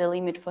note that the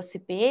limit for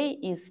CPA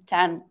is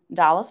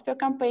 $10 per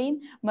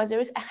campaign, but there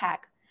is a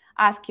hack.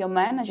 Ask your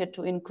manager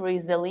to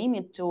increase the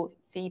limit to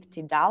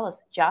 $50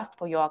 just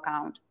for your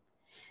account.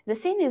 The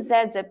thing is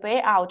that the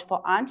payout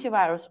for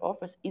antivirus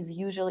offers is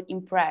usually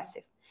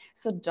impressive,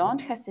 so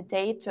don't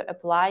hesitate to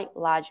apply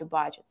larger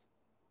budgets.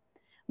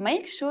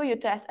 Make sure you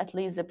test at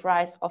least the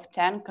price of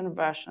 10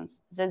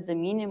 conversions. That's the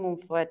minimum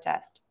for a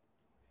test.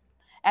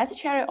 As a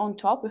cherry on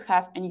top, we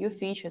have a new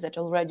feature that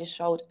already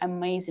showed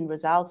amazing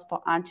results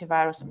for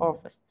antivirus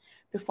offers,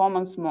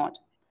 Performance Mode.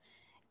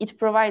 It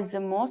provides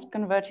the most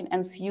converting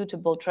and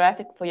suitable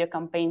traffic for your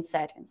campaign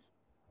settings.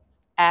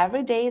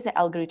 Every day, the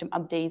algorithm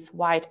updates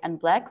white and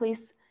black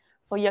lists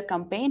for your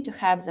campaign to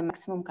have the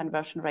maximum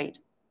conversion rate.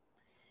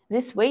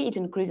 This way, it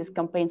increases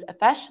campaign's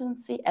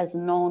efficiency as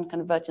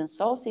non-converting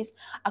sources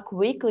are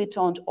quickly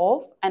turned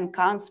off and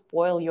can't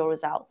spoil your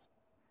results.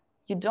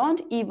 You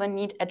don't even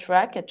need a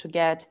tracker to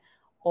get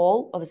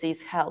all of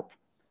this help.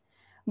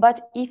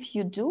 But if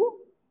you do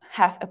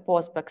have a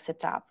postback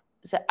setup,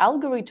 the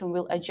algorithm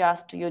will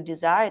adjust to your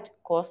desired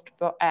cost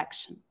per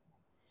action.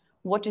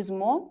 What is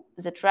more,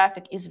 the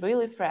traffic is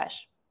really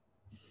fresh.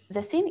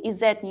 The thing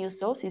is that new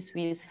sources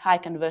with high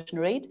conversion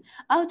rate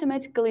are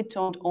automatically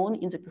turned on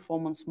in the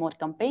performance mode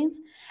campaigns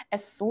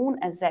as soon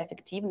as the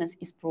effectiveness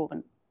is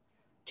proven.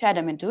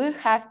 Chadami, do you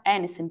have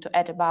anything to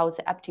add about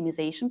the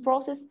optimization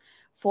process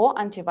for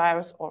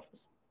antivirus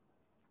offers?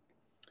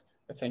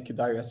 Thank you,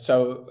 Daria.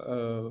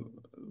 So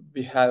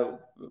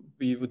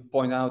we would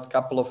point out a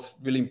couple of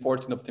really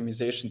important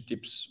optimization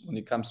tips when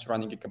it comes to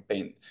running a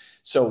campaign.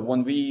 So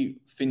when we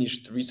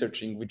finished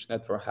researching which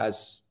network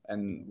has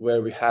and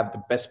where we have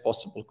the best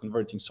possible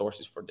converting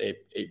sources for the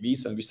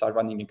ABs, and we start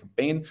running a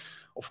campaign,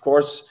 of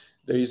course,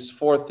 there is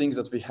 4 things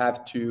that we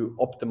have to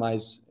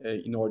optimize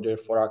in order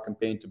for our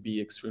campaign to be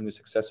extremely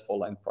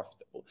successful and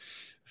profitable.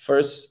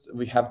 First,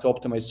 we have to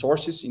optimize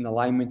sources in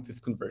alignment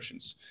with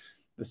conversions.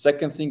 The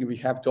second thing, we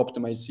have to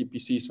optimize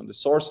CPCs on the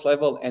source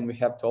level, and we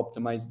have to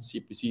optimize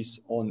the CPCs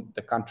on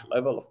the country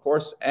level, of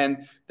course,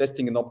 and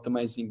testing and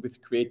optimizing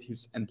with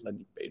creatives and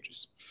landing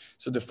pages.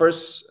 So the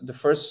first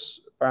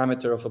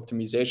parameter of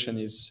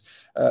optimization is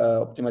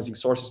optimizing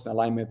sources in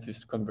alignment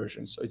with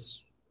conversions. So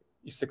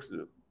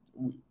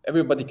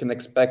everybody can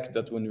expect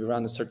that when we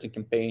run a certain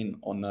campaign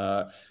on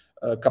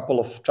a couple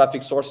of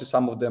traffic sources,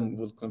 some of them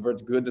will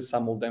convert good, and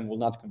some of them will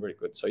not convert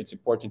good. So it's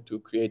important to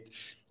create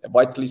a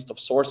whitelist of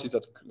sources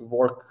that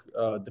work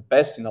the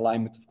best in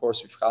alignment, of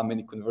course, with how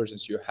many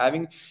conversions you're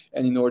having,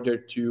 and in order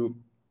to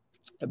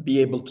be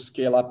able to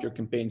scale up your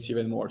campaigns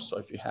even more. So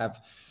if you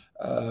have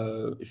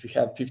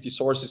 50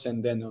 sources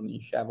and then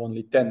you have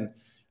only 10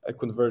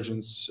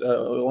 conversions,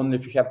 only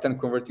if you have 10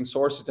 converting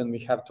sources, then we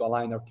have to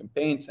align our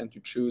campaigns and to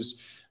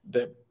choose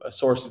the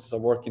sources that are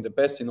working the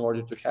best in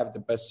order to have the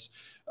best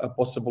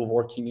possible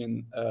working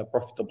and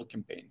profitable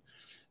campaign.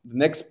 The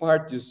next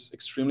part is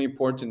extremely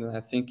important, and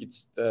I think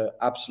it's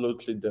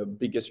absolutely the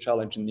biggest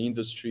challenge in the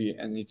industry,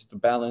 and it's the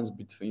balance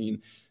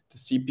between the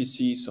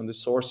CPCs on the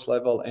source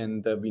level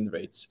and the win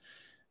rates.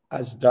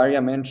 As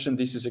Daria mentioned,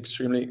 this is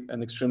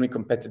an extremely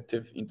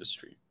competitive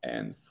industry,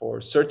 and for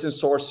certain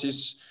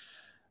sources,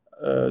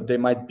 there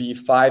might be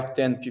 5,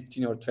 10,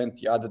 15, or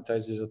 20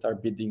 advertisers that are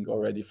bidding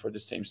already for the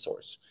same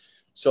source.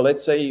 So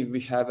let's say we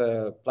have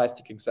a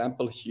plastic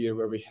example here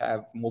where we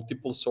have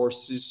multiple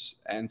sources,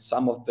 and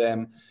some of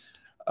them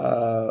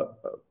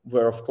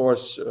where, of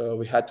course,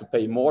 we had to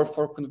pay more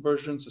for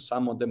conversions, and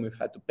some of them we've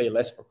had to pay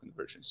less for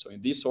conversions. So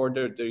in this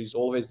order, there is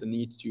always the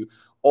need to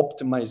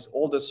optimize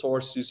all the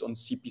sources on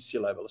CPC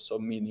level. So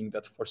meaning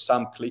that for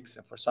some clicks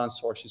and for some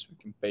sources, we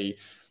can pay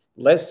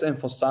less, and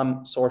for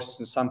some sources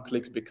and some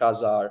clicks,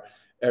 because our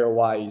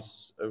ROI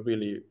is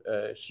really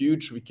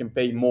huge, we can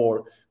pay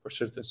more for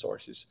certain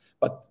sources.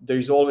 But there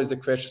is always the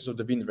questions of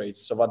the win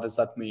rates. So what does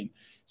that mean?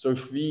 So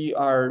if we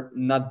are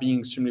not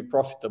being extremely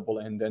profitable,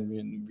 and then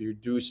we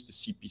reduce the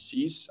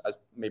CPCs, as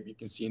maybe you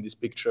can see in this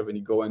picture, when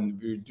you go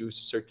and we reduce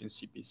certain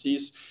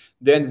CPCs,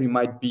 then we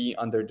might be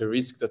under the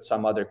risk that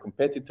some other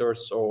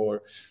competitors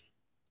or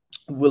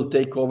will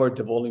take over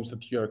the volumes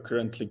that you are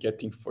currently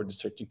getting for the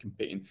certain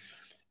campaign.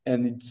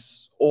 And it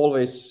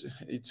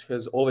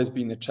has always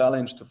been a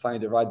challenge to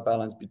find the right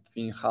balance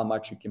between how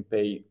much you can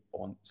pay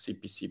on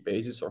CPC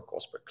basis or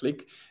cost per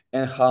click,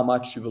 and how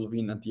much you will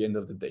win at the end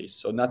of the day.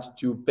 So not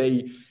to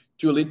pay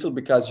too little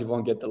because you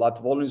won't get a lot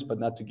of volumes, but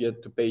not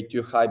to pay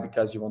too high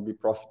because you won't be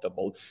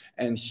profitable.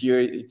 And here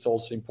it's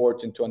also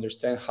important to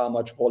understand how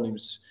much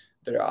volumes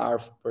there are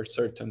for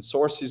certain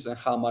sources, and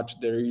how much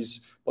there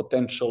is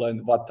potential,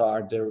 and what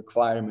are the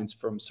requirements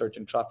from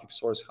certain traffic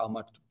source, how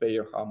much to pay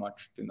or how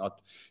much to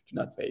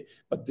not pay.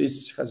 But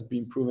this has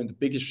been proven the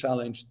biggest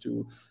challenge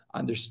to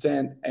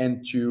understand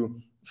and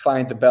to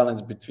find the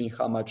balance between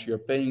how much you're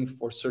paying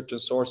for certain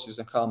sources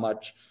and how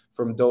much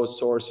from those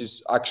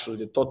sources, actually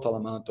the total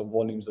amount of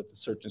volumes that a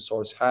certain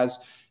source has,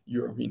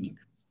 you're winning.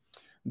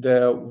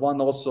 The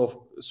one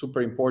also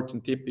super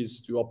important tip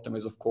is to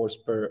optimize, of course,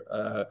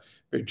 per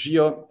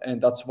geo, and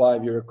that's why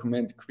we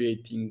recommend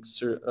creating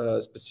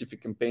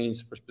specific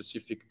campaigns for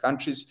specific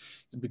countries,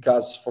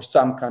 because for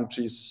some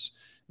countries,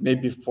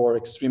 maybe for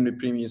extremely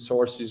premium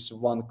sources,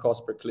 one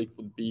cost per click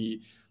would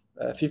be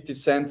 50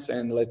 cents,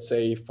 and let's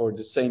say for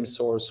the same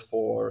source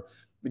for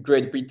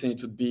Great Britain,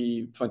 it would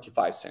be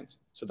 25 cents.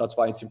 So that's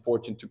why it's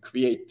important to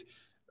create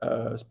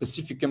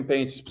specific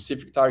campaigns,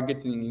 specific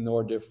targeting, in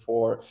order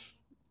for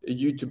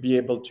you to be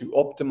able to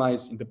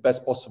optimize in the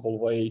best possible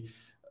way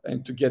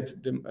and to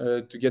get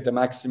the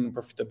maximum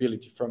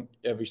profitability from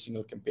every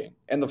single campaign.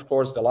 And of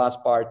course, the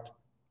last part,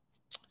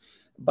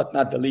 but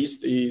not the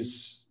least,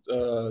 is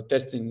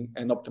testing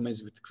and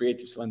optimizing with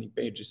creatives landing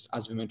pages.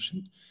 As we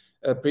mentioned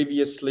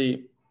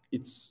previously,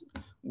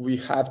 we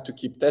have to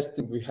keep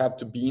testing, we have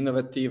to be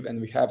innovative,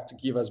 and we have to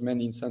give as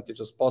many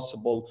incentives as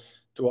possible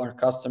to our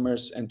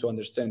customers and to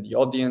understand the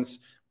audience.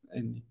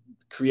 And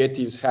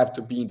creatives have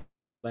to be in the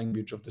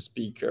language of the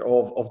speaker,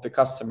 of the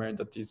customer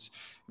that is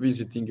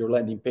visiting your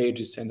landing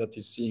pages and that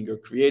is seeing your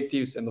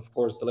creatives. And of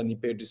course, the landing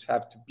pages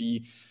have to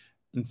be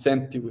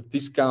incentive with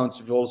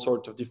discounts, with all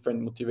sorts of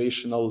different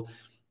motivational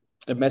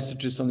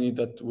messages on it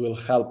that will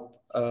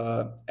help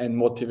and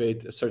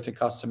motivate a certain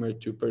customer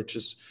to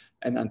purchase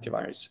an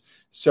antivirus.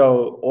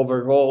 So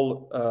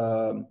overall,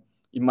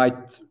 it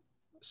might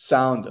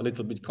sound a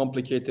little bit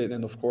complicated,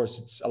 and of course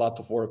it's a lot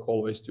of work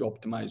always to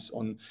optimize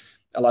on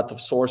a lot of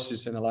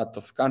sources and a lot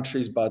of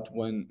countries, but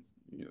when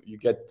you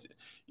get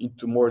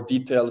into more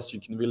details,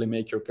 you can really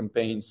make your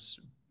campaigns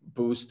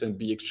boost and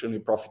be extremely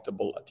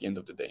profitable at the end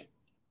of the day.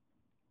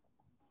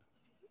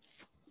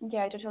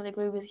 Yeah, I totally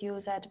agree with you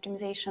that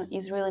optimization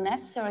is really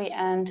necessary,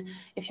 and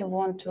if you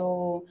want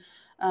to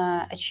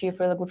achieve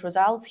really good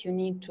results, you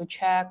need to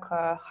check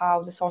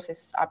how the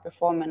sources are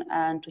performing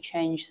and to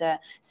change the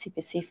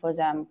CPC for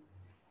them.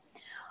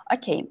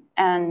 Okay,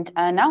 and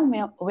now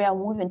we are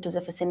moving to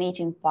the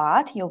fascinating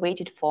part you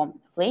waited for,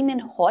 flaming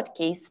hot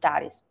case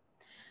studies.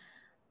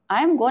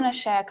 I'm going to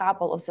share a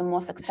couple of the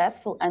most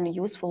successful and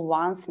useful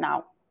ones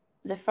now.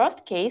 The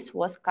first case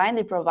was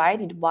kindly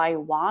provided by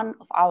one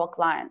of our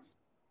clients.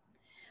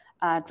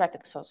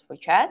 Traffic source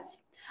RichAds.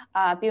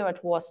 Period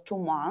was 2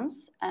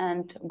 months,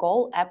 and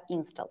goal app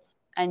installs.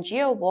 And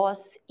geo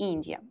was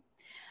India.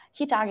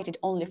 He targeted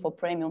only for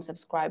premium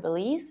subscriber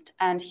list,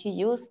 and he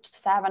used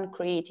 7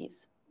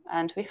 creatives.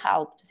 And we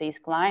helped this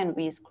client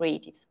with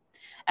creatives.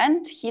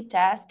 And he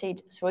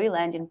tested 3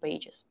 landing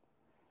pages.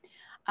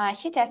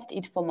 He tested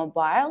it for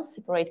mobile,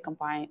 separate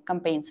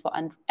campaigns for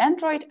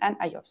Android and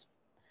iOS.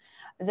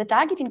 The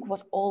targeting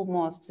was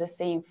almost the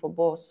same for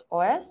both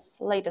OS,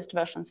 latest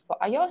versions for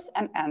iOS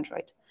and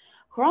Android.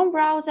 Chrome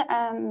browser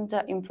and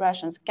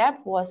impressions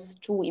cap was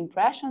 2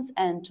 impressions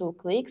and 2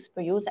 clicks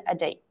per user a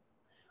day.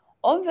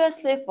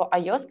 Obviously, for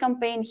iOS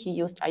campaign, he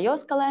used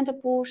iOS calendar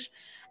push.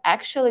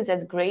 Actually,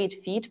 that's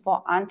great fit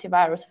for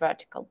antivirus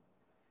vertical.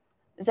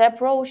 The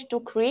approach to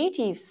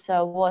creatives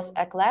was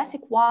a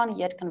classic one,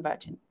 yet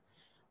converting.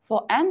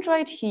 For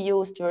Android, he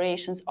used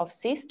variations of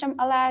system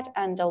alert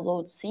and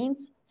download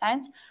signs,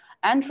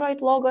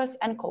 Android logos,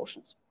 and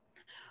cautions.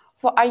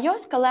 For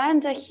iOS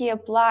calendar, he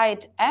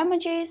applied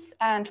emojis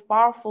and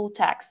powerful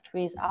text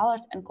with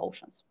alerts and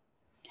cautions.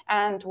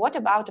 And what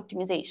about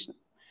optimization?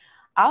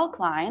 Our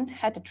client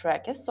had a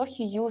tracker, so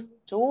he used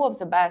 2 of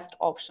the best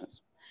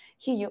options.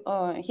 He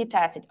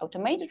tested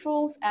automated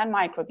rules and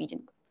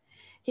microbidding.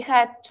 He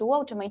had 2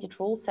 automated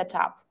rules set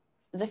up.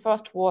 The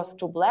first was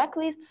to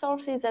blacklist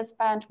sources that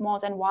spent more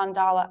than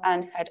 $1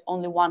 and had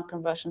only 1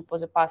 conversion for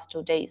the past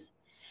 2 days.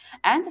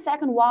 And the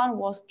second one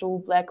was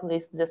to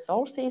blacklist the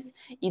sources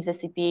if the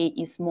CPA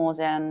is more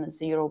than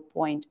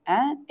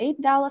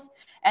 $0.8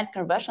 and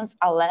conversions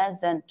are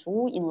less than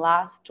 2 in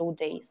last 2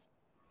 days.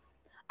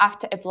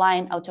 After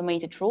applying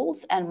automated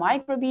rules and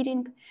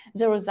microbidding,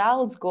 the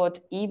results got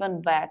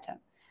even better.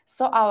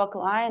 So our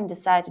client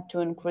decided to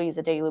increase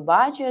the daily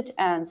budget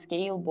and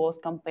scale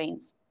both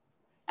campaigns.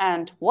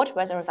 And what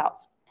were the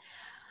results?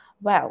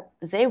 Well,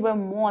 they were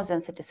more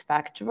than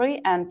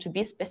satisfactory, and to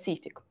be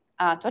specific,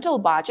 total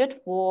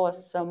budget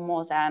was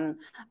more than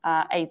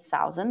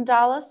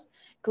 $8,000,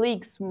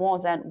 clicks more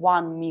than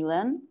 1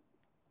 million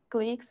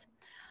clicks,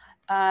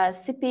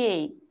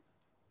 CPA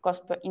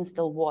cost per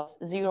install was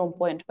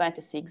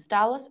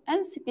 $0.26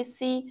 and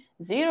CPC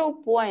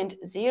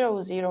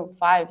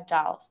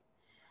 $0.005.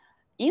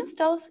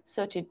 Installs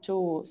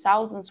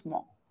 32,000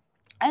 more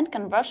and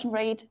conversion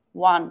rate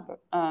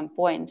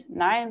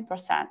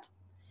 1.9%.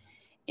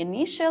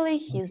 Initially,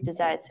 his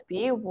desired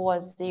CPA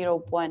was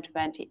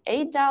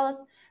 $0.28,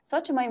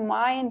 so to my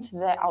mind,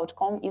 the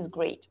outcome is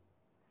great.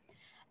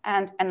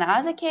 And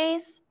another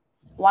case,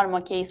 one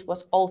more case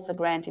was also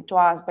granted to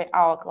us by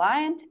our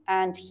client,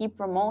 and he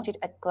promoted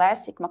a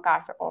classic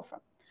McAfee offer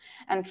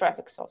and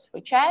traffic source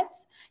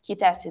RichAds. He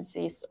tested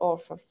this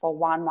offer for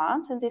 1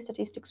 month, and the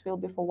statistics will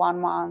be for 1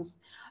 month.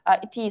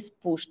 It is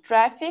push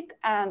traffic,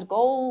 and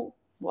goal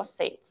was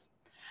sales.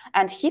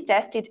 And he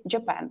tested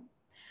Japan.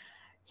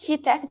 He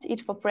tested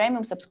it for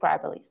premium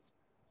subscriber lists.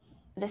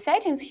 The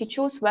settings he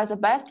chose were the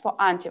best for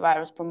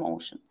antivirus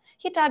promotion.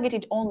 He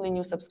targeted only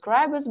new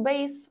subscribers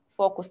base,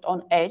 focused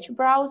on Edge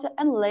browser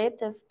and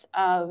latest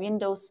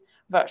Windows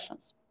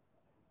versions.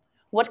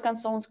 What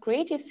concerns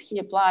creatives, he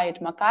applied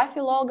McAfee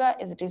logo,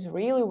 as it is a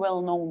really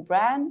well-known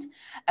brand,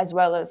 as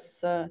well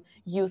as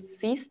used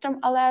system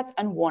alerts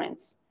and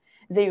warnings.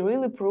 They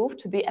really proved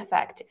to be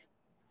effective.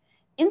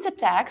 In the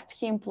text,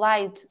 he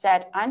implied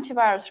that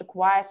antivirus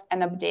requires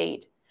an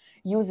update,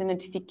 using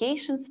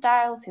notification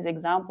styles, his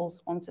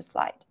examples on the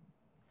slide.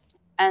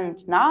 And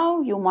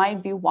now you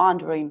might be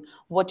wondering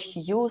what he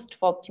used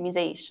for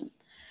optimization.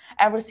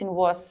 Everything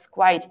was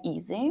quite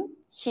easy.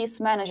 His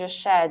manager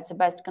shared the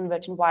best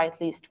converting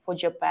whitelist for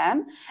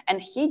Japan,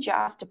 and he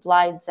just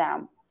applied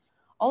them.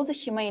 Also,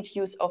 he made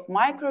use of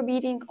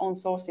micro-bidding on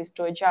sources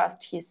to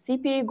adjust his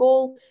CPA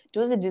goal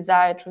to the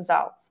desired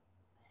results.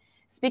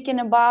 Speaking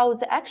about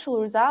the actual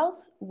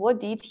results, what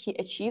did he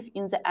achieve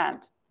in the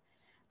end?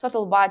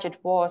 Total budget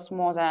was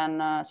more than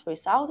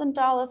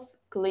 $3,000,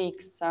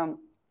 clicks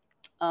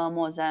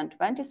more than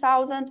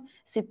 20,000,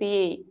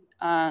 CPA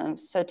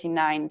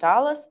 $39,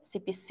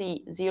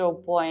 CPC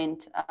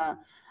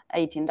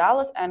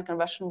 $0.18, and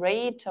conversion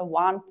rate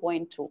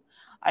 1.2.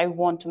 I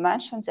want to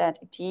mention that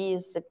it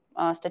is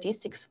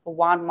statistics for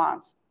 1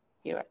 month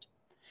period.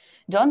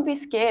 Don't be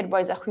scared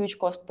by the huge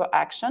cost per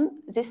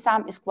action. This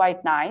sum is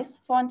quite nice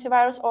for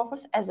antivirus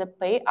offers, as the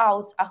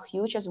payouts are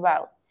huge as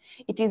well.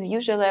 It is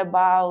usually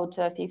about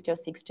 $50 or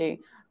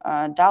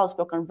 $60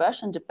 per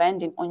conversion,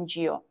 depending on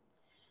geo.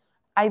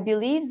 I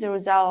believe the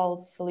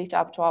results lived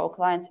up to our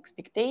clients'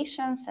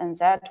 expectations, and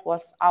that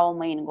was our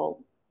main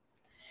goal.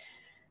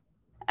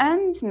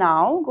 And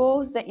now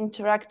goes the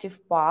interactive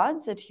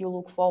part that you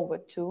look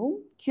forward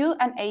to,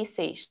 Q&A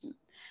session.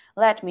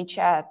 Let me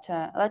check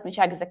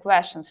the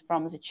questions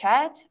from the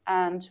chat,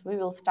 and we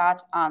will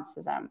start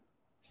answer them.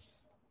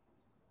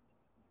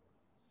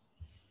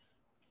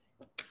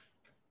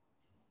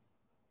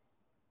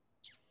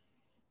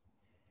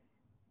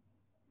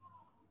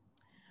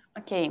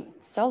 Okay,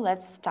 so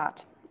let's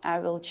start. I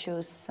will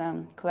choose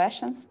some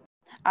questions.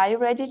 Are you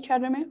ready,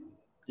 Chadramir?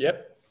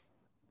 Yep.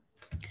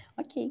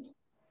 Okay,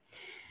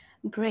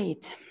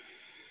 great.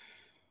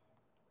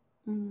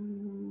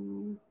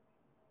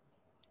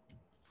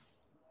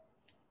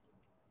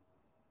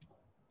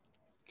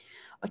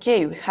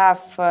 Okay, we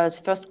have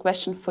the first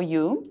question for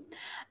you.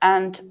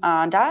 And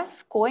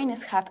does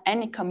Coinis have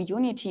any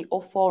community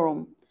or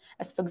forum?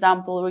 As for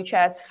example,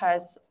 RichAds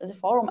has the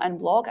forum and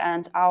blog,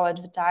 and our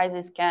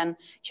advertisers can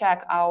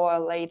check our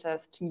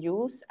latest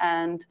news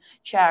and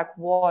check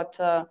what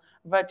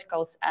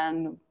verticals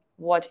and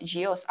what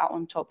geos are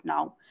on top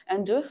now.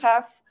 And do you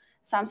have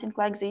something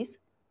like this?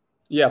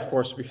 Yeah, of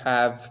course, we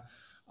have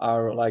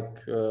our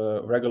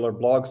regular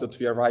blogs that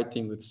we are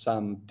writing with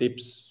some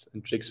tips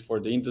and tricks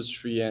for the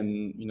industry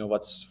and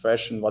what's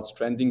fresh and what's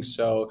trending.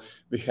 So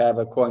we have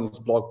a Coinis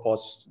blog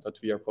post that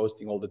we are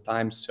posting all the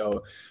time.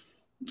 So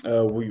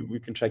we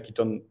can check it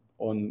on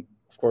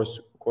of course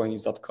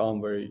coinis.com,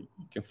 where you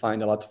can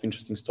find a lot of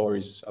interesting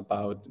stories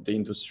about the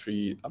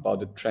industry, about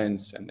the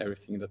trends and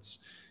everything that's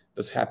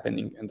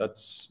happening and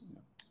that's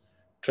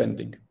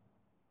trending.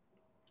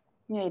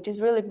 Yeah, it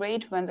is really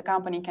great when the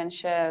company can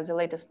share the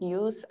latest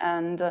news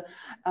and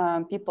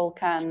people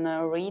can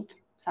read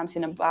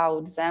something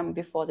about them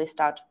before they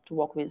start to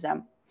work with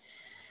them.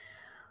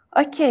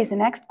 Okay, the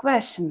next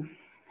question.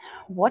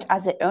 What are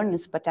the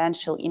earnings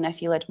potential in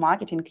affiliate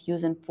marketing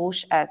using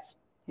push ads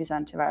with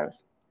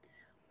antivirus?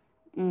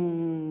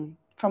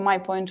 From my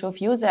point of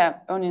view, the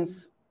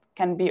earnings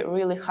can be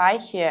really high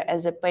here,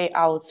 as the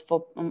payouts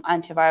for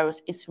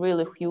antivirus is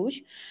really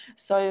huge.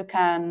 So you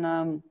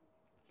can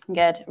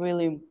get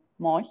really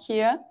more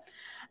here.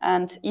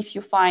 And if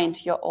you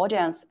find your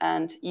audience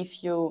and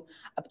if you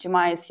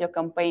optimize your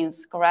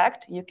campaigns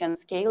correct, you can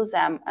scale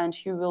them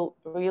and you will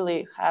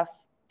really have,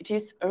 it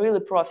is a really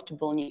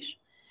profitable niche.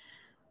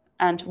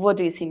 And what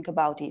do you think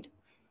about it?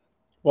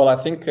 Well, I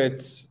think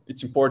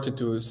it's important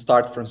to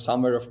start from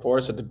somewhere, of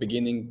course. At the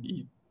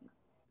beginning,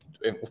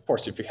 of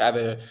course, if you have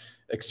an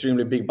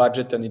extremely big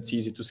budget, then it's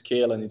easy to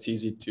scale and it's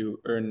easy to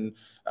earn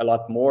a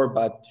lot more.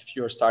 But if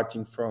you're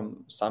starting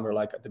from somewhere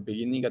like at the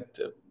beginning,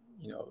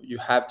 you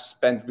have to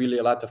spend really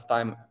a lot of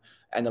time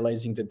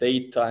analyzing the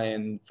data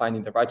and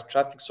finding the right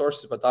traffic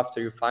sources. But after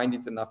you find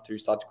it and after you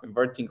start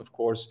converting, of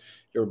course,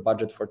 your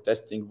budget for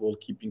testing will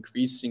keep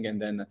increasing.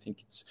 And then I think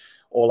it's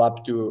all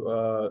up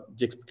to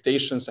the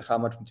expectations and how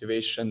much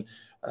motivation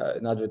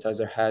an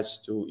advertiser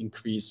has to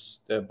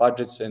increase the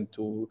budgets and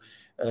to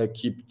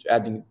keep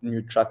adding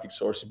new traffic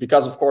sources.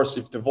 Because, of course,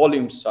 if the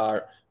volumes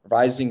are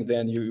rising,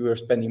 then you are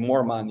spending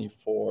more money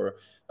for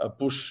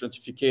push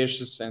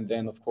notifications. And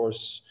then, of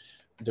course,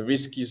 the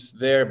risk is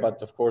there,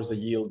 but of course the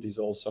yield is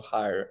also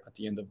higher at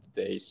the end of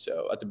the day.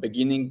 So at the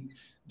beginning,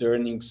 the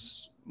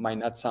earnings might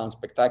not sound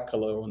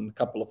spectacular on a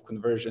couple of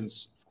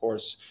conversions, of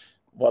course,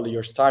 while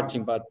you're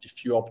starting, but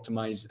if you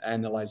optimize,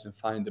 analyze, and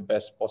find the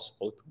best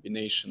possible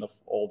combination of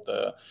all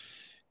the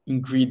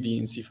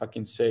ingredients, if I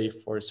can say,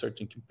 for a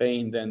certain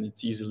campaign, then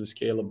it's easily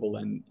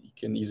scalable and it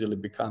can easily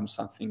become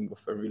something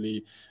of a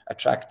really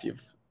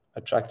attractive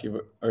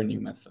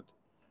earning method.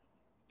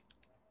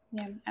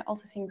 Yeah, I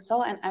also think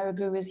so, and I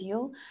agree with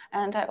you.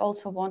 And I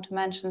also want to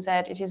mention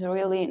that it is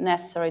really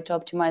necessary to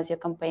optimize your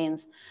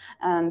campaigns.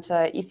 And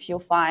if you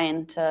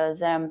find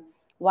them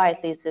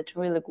whitelist that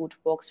really good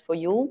works for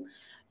you,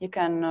 you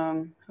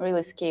can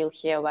really scale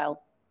here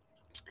well,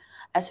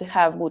 as we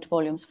have good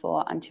volumes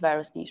for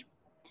antivirus niche.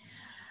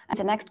 And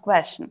the next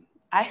question.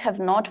 I have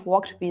not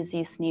worked with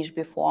this niche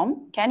before.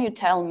 Can you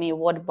tell me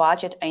what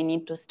budget I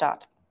need to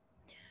start?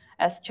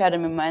 as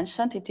Jeremy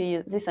mentioned,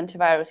 this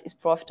antivirus is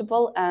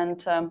profitable,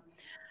 and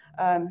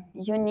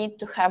you need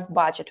to have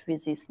budget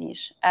with this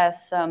niche,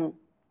 as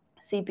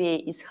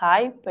CPA is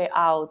high,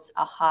 payouts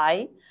are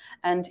high,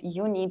 and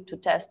you need to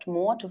test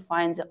more to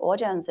find the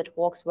audience that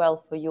works well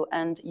for you,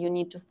 and you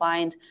need to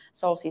find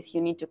sources.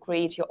 You need to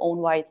create your own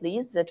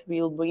whitelist that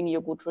will bring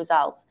you good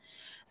results.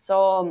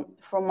 So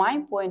from my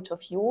point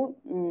of view,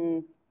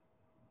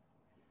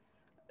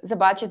 the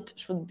budget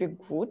should be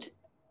good.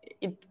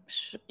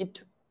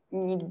 It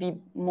need be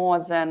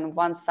more than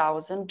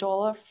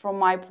 $1,000 from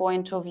my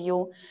point of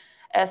view,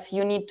 as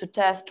you need to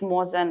test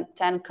more than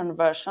 10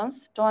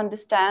 conversions to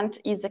understand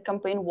is the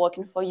campaign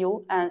working for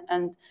you,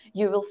 and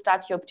you will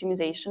start your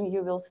optimization.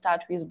 You will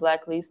start with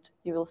blacklist,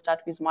 you will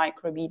start with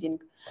micro bidding,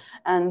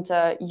 and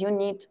you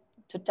need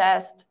to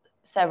test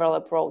several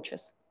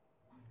approaches,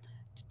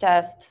 to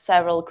test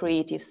several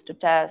creatives, to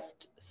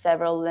test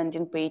several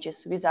landing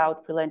pages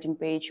without pre-landing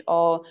page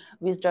or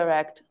with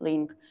direct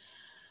link.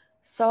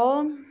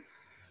 So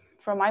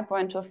from my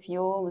point of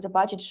view, the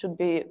budget should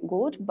be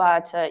good,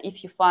 but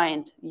if you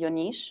find your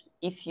niche,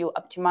 if you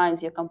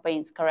optimize your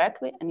campaigns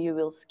correctly and you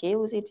will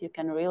scale with it, you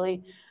can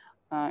really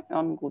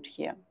earn good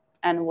here.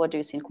 And what do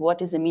you think?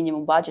 What is the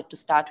minimum budget to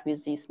start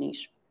with this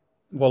niche?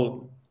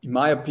 Well, in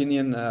my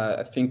opinion,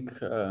 I think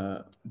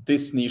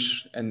this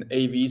niche and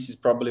AVs is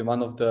probably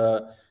one of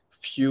the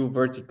few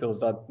verticals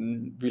that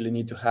really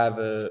need to have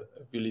a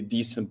really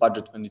decent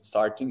budget when it's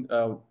starting.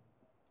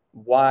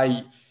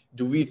 Why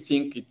do we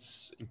think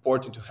it's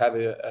important to have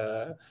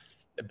a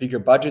bigger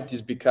budget?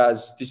 Is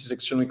because this is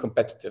extremely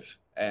competitive.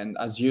 And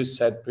as you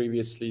said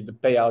previously, the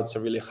payouts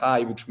are really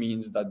high, which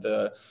means that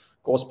the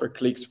cost per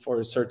clicks for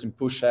a certain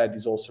push ad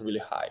is also really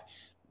high.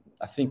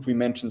 I think we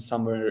mentioned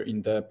somewhere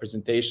in the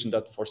presentation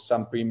that for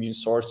some premium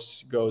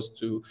sources it goes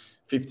to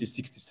 50,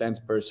 60 cents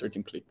per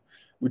certain click,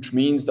 which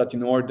means that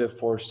in order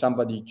for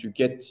somebody to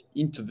get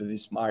into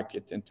this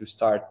market and to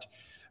start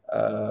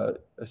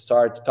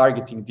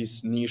targeting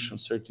this niche on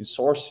certain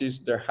sources,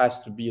 there has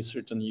to be a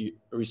certain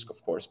risk,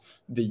 of course.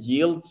 The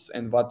yields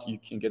and what you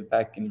can get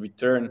back in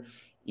return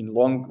in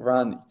long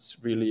run, it's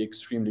really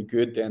extremely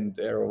good, and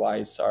the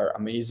ROIs are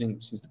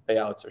amazing since the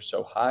payouts are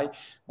so high.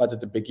 But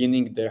at the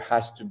beginning, there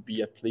has to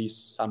be at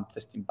least some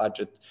testing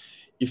budget.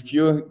 If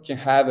you can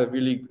have a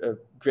really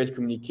great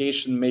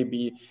communication,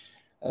 maybe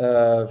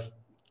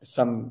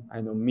some,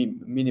 I know,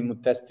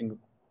 minimum testing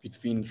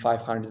between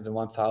 500 and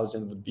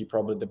 1,000 would be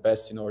probably the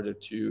best in order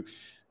to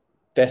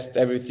test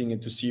everything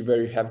and to see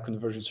where you have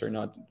conversions or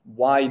not.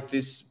 Why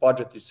this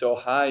budget is so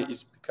high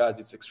is because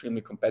it's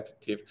extremely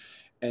competitive,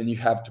 and you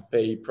have to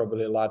pay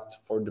probably a lot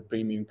for the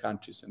premium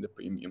countries and the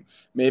premium.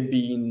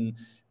 Maybe in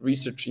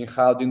researching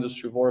how the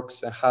industry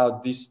works and how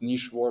this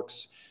niche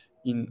works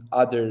in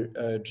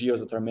other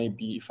geos that are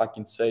maybe, if I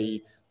can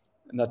say,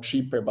 not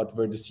cheaper, but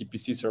where the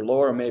CPCs are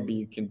lower, maybe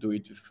you can do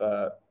it with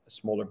a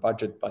smaller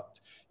budget. But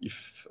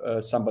if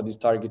somebody's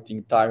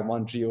targeting tier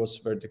 1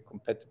 geos where the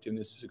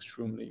competitiveness is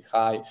extremely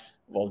high,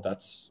 well,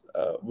 that's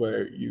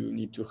where you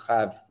need to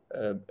have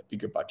a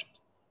bigger budget.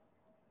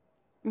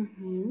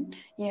 Mm-hmm.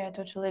 Yeah, I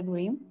totally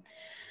agree.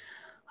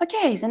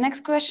 Okay, the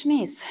next question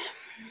is,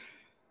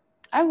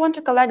 I want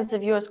to collect the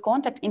viewer's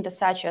contact info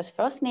such as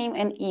first name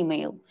and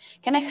email.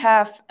 Can I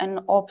have an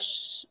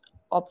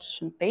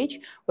option page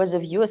where the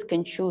viewers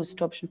can choose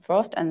to option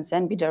first and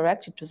then be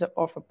directed to the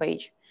offer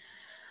page?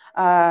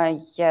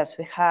 Yes,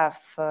 we have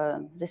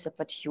this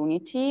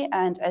opportunity,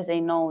 and as I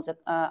know that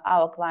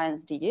our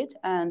clients did it,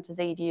 and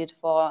they did it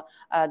for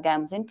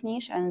gambling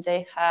niche, and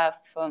they have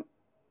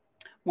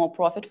more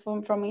profit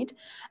from it,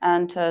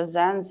 and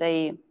then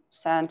they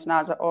send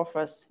another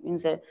offers in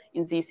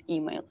these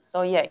emails.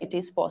 So yeah, it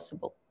is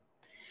possible.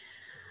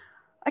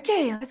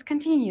 Okay, let's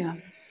continue.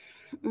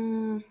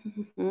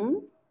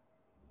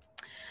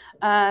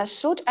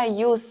 Should I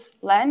use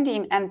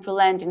landing and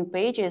pre-landing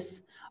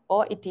pages,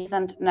 or it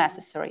isn't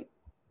necessary?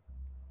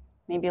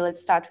 Maybe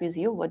let's start with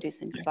you. What do you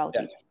think about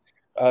it?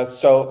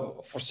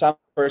 So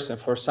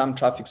for some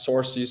traffic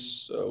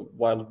sources,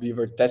 while we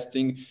were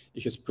testing,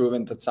 it has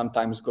proven that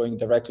sometimes going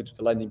directly to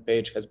the landing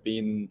page has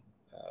been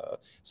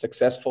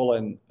successful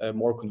and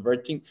more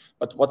converting.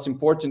 But what's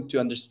important to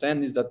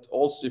understand is that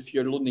also if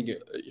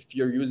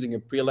you're using a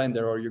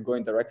pre-lander or you're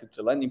going directly to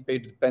the landing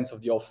page, it depends on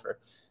the offer.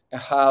 And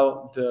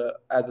how the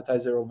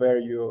advertiser or where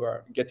you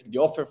are getting the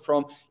offer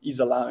from is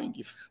allowing.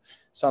 If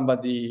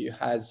somebody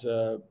has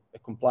a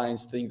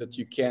compliance thing that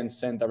you can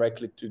send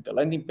directly to the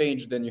landing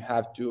page, then you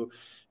have to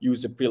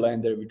use a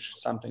pre-lander, which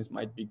sometimes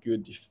might be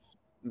good if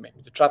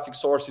maybe the traffic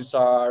sources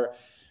are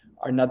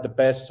not the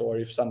best, or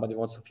if somebody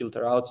wants to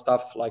filter out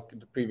stuff like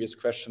the previous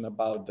question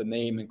about the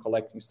name and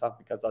collecting stuff,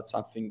 because that's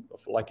something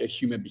of like a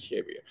human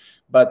behavior.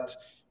 But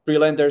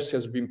pre-landers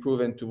has been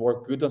proven to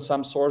work good on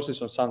some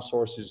sources. On some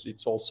sources,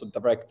 it's also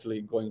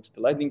directly going to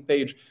the landing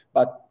page.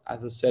 But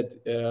as I said,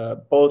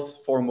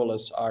 both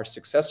formulas are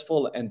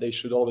successful, and they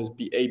should always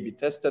be A/B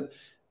tested,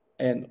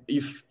 and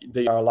if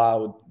they are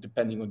allowed,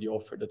 depending on the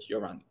offer that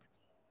you're running.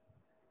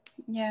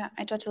 Yeah,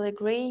 I totally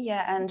agree.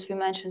 Yeah, and you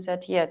mentioned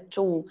that, yeah,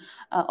 two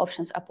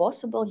options are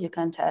possible. You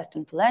can test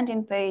in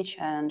landing page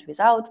and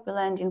without the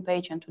landing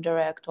page and to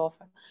direct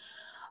offer.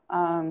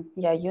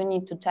 Yeah, you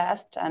need to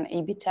test, and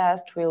A/B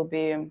test will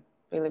be a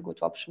really good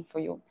option for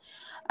you.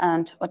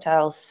 And what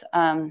else?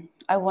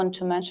 I want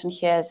to mention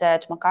here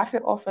that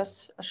McAfee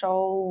offers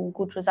show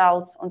good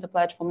results on the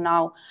platform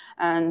now.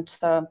 And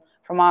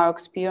from our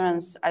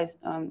experience, I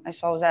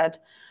saw that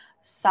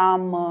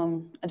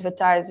some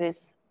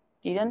advertisers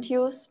didn't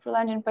use the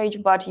landing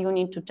page, but you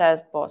need to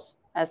test both,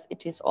 as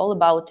it is all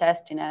about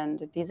testing and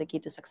it is a key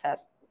to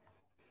success.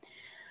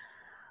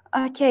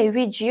 Okay,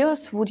 which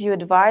GEOs would you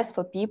advise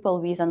for people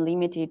with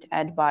unlimited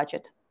ad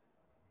budget?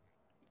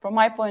 From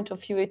my point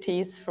of view, it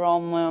is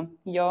from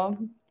your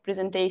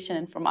presentation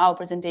and from our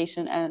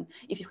presentation. And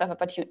if you have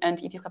opportunity,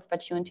 and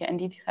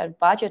if you have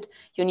budget,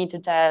 you need to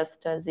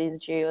test these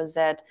geos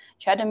that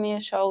Chadami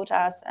showed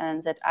us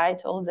and that I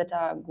told that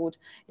are good.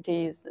 It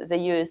is the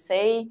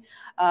USA,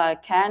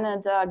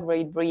 Canada,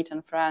 Great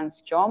Britain,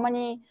 France,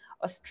 Germany,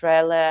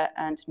 Australia,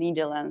 and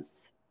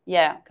Netherlands.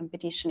 Yeah,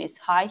 competition is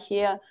high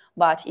here,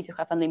 but if you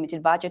have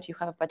unlimited budget, you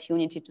have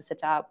opportunity to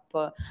set up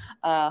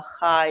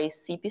high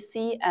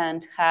CPC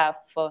and have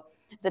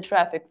the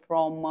traffic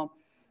from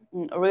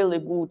really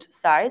good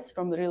sites,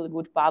 from really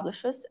good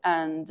publishers,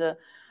 and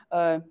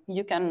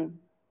you can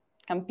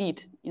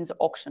compete in the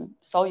auction.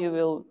 So you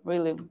will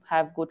really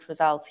have good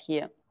results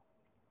here.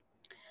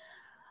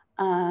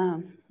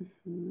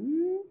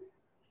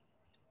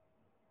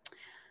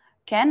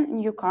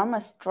 Can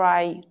newcomers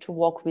try to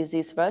work with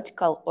this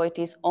vertical, or it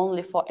is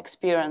only for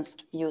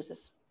experienced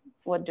users?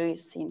 What do you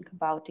think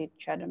about it,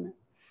 Chadami?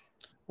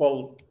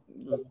 Well,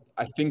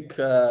 I think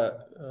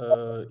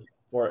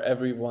for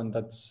everyone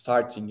that's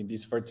starting in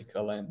this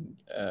vertical and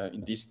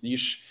in this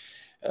niche,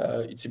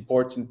 it's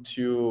important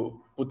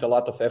to put a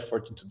lot of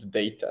effort into the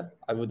data.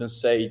 I wouldn't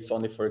say it's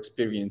only for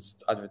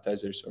experienced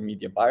advertisers or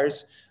media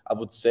buyers. I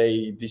would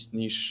say this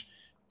niche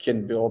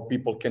can be, or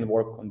people can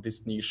work on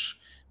this niche,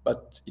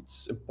 but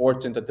it's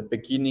important at the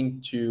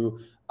beginning to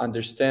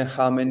understand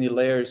how many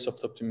layers of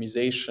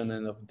optimization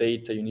and of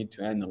data you need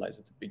to analyze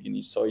at the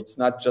beginning. So it's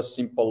not just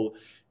simple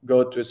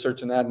go to a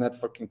certain ad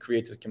network and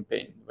create a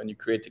campaign. When you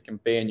create a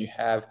campaign, you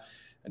have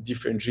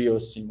different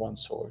geos in one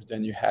source,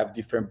 then you have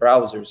different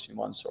browsers in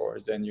one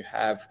source, then you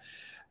have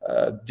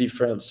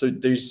different, so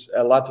there's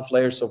a lot of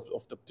layers of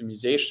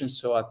optimization.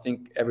 So I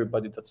think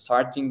everybody that's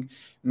starting,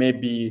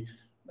 maybe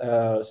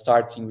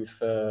starting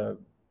with a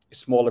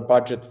smaller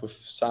budget with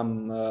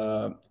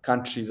some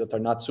countries that are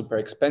not super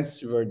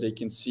expensive, where they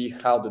can see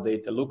how the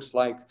data looks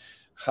like,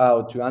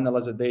 how to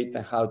analyze the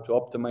data, how to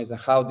optimize, and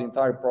how the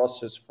entire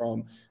process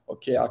from,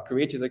 okay, I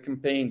created a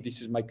campaign, this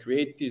is my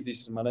creative,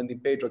 this is my landing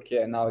page,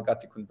 okay, and now I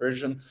got the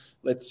conversion.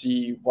 Let's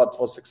see what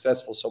was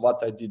successful, so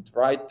what I did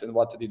right and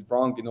what I did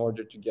wrong in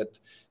order to get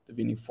the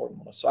winning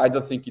formula. So I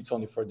don't think it's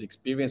only for the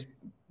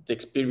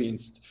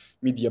experienced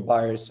media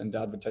buyers and the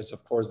advertisers.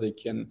 Of course, they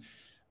can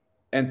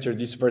enter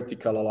this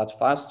vertical a lot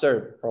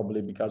faster,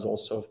 probably because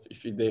also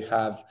if they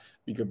have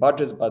bigger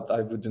budgets, but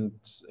I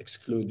wouldn't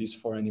exclude this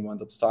for anyone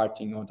that's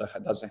starting or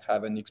that doesn't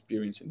have any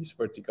experience in this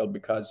vertical,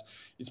 because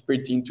it's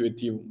pretty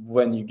intuitive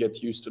when you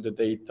get used to the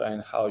data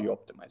and how you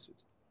optimize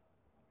it.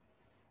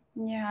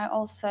 Yeah, I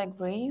also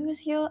agree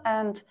with you.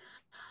 And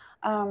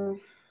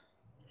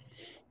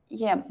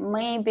yeah,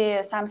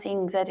 maybe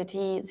something that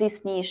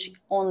this niche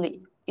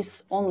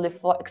is only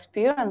for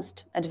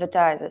experienced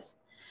advertisers,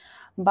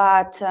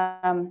 but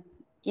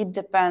it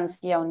depends,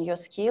 yeah, on your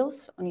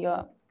skills, on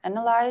your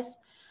analyze.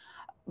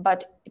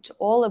 But it's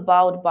all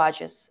about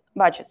budgets.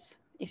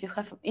 If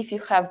you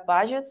have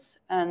budgets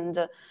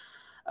and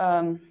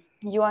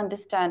you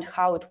understand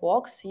how it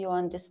works, you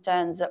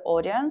understand the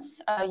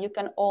audience, you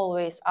can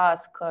always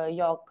ask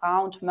your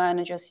account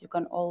managers, you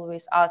can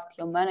always ask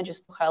your managers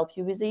to help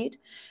you with it,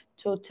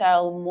 to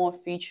tell more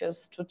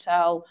features, to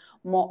tell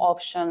more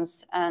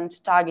options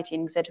and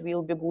targeting that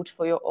will be good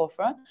for your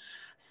offer.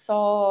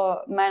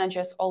 So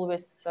managers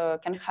always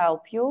can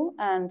help you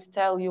and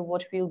tell you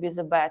what will be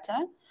the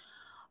better.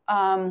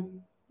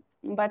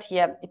 But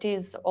yeah, it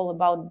is all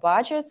about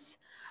budgets.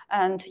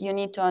 And you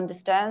need to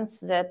understand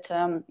that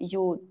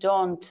you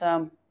don't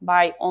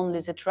buy only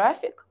the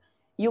traffic,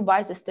 you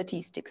buy the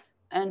statistics.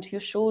 And you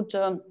should,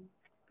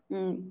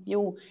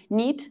 you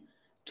need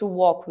to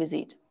work with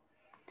it.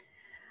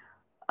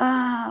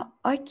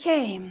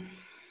 Okay,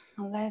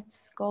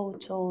 let's go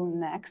to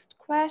next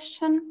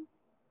question.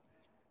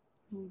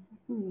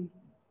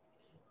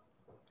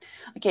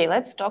 Okay,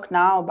 let's talk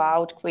now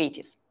about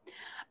creatives.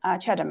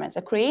 Chadami,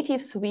 the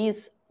creatives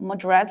with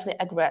moderately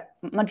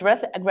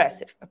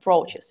aggressive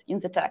approaches in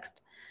the text,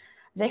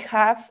 they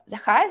have the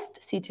highest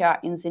CTR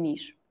in the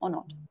niche or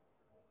not?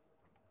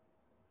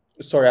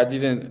 Sorry, I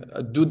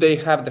didn't. Do they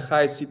have the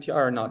highest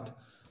CTR or not?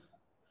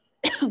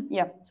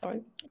 Yeah,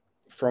 sorry.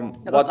 From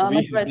what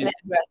we have been,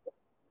 aggressive.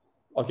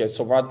 okay,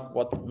 so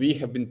what we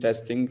have been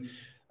testing,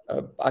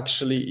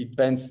 actually it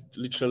depends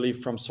literally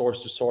from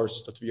source to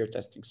source that we are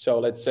testing. So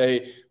let's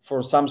say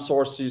for some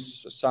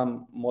sources,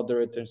 some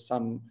moderate and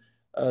some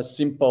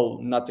simple,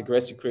 not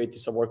aggressive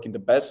creatives are working the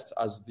best,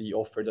 as the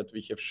offer that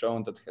we have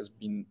shown that has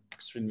been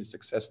extremely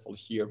successful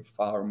here with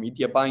our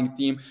media buying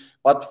team.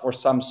 But for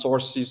some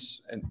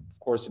sources, and of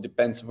course it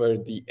depends where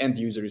the end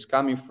user is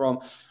coming from,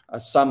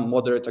 some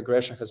moderate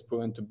aggression has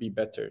proven to be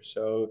better.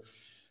 So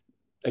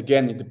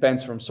again, it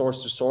depends from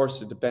source to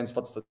source. It depends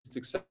what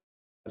statistics.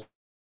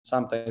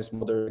 Sometimes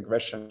moderate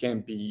aggression can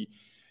be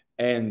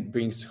and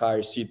brings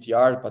higher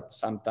CTR, but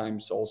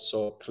sometimes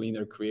also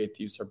cleaner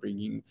creatives are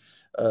bringing,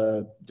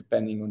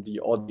 depending on the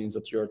audience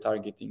that you're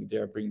targeting,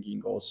 they're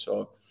bringing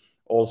also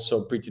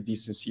pretty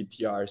decent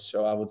CTR.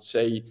 So I would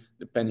say,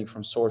 depending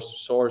from source to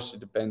source, it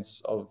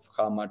depends of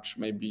how much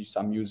maybe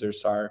some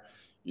users are,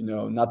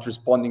 not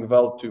responding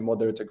well to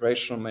moderate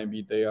aggression.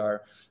 Maybe they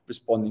are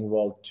responding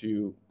well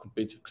to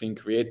completely clean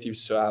creatives.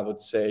 So I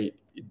would say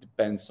it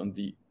depends on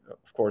the,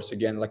 of course,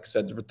 again, like I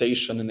said,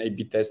 rotation and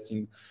A/B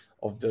testing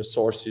of the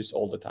sources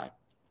all the time.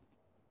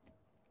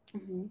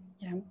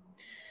 Yeah.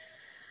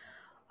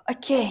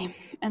 Okay,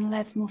 and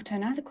let's move to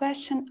another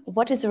question.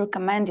 What is the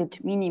recommended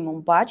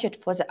minimum budget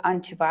for the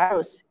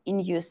antivirus in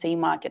USA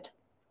market?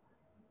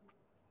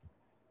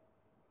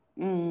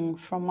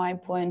 From my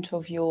point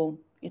of view,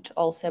 it's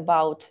also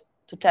about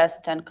to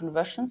test 10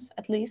 conversions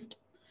at least.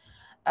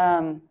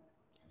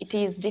 It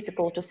is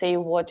difficult to say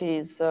what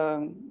is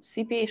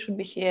CPA should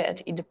be here.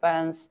 It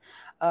depends.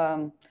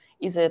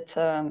 Is it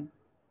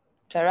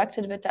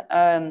directed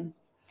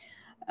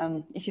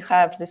if you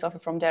have this offer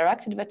from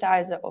direct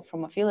advertiser or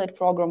from affiliate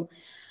program,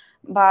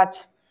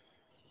 but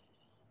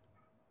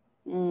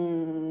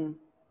from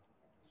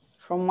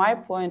my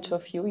point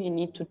of view, you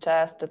need to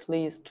test at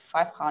least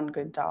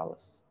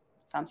 $500,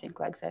 something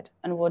like that.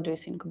 And what do you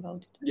think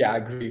about it? Yeah, I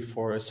agree.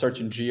 For a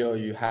certain geo,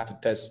 you have to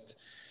test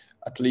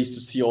at least to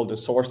see all the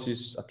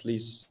sources, at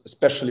least,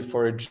 especially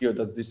for a geo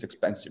that's this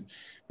expensive.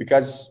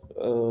 Because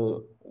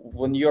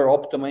when you're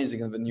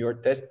optimizing and when you're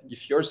testing,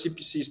 if your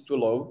CPC is too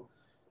low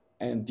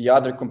and the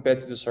other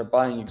competitors are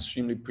buying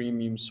extremely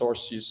premium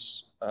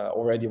sources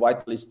already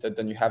whitelisted,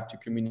 then you have to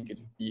communicate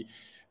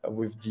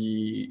with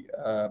the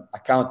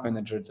account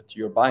manager that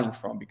you're buying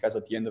from. Because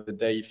at the end of the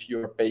day, if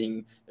you're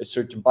paying a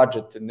certain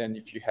budget, and then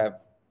if you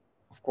have,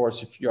 of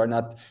course, if you are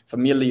not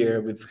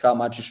familiar with how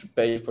much you should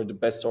pay for the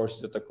best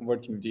sources that are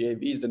converting with the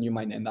AVs, then you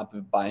might end up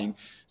with buying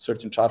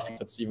certain traffic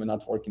that's even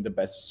not working the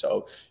best.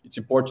 So it's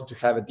important to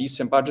have a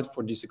decent budget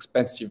for this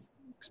expensive,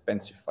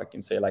 if I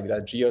can say like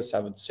that, geos. I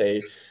would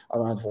say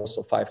around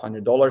also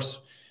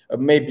 $500,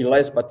 maybe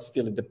less, but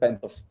still it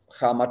depends of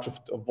how much of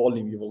the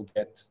volume you will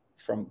get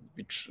from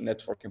which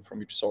network and from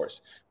which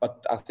source.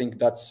 But I think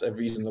that's a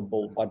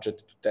reasonable budget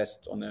to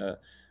test on a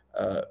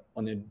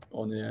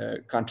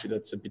country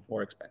that's a bit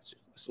more expensive.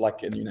 It's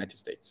like in the United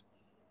States.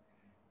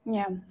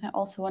 Yeah, I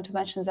also want to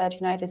mention that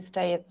United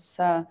States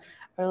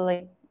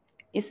really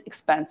is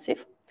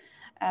expensive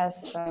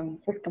as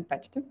is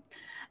competitive.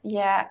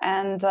 Yeah,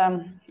 and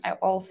I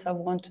also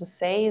want to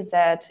say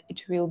that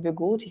it will be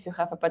good if you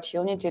have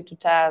opportunity to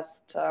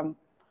test, to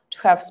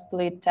have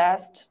split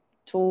test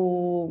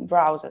two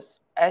browsers,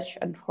 Edge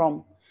and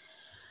Chrome.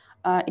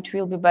 It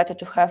will be better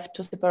to have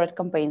two separate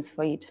campaigns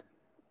for it,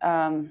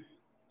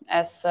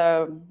 as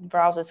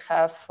browsers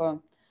have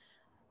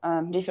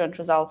different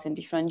results in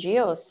different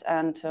geos,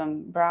 and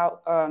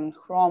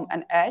Chrome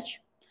and Edge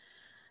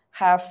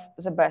have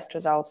the best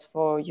results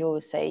for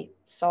USA.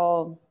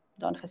 So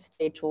don't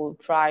hesitate to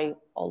try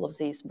all of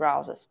these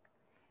browsers.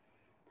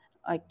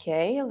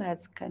 Okay,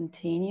 let's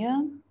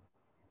continue.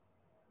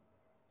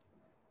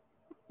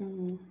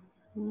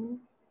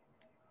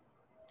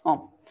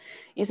 Oh,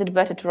 is it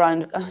better to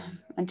run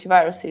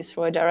antiviruses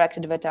for a direct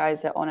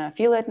advertiser on an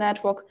affiliate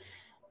network?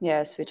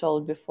 Yes, we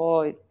told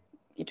before,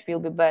 it will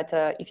be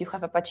better if you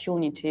have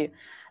opportunity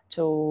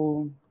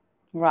to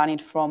run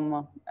it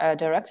from a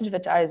direct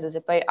advertiser.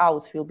 The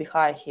payouts will be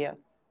high here,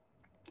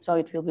 so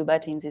it will be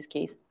better in this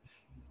case.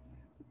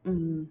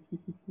 And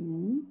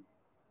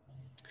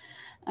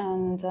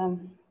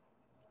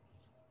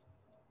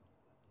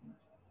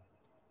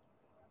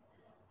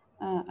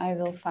I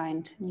will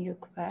find a new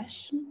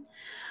question.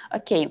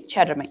 Okay,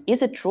 Jeremy,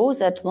 is it true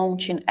that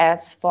launching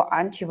ads for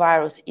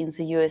antivirus in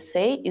the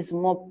USA is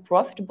more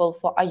profitable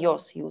for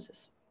iOS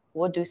users?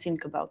 What do you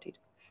think about it?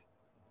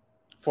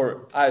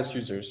 For iOS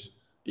users,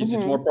 is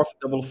it more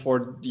profitable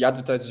for the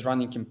advertisers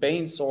running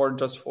campaigns or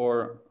just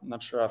for, I'm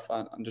not sure if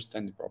I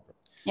understand it properly.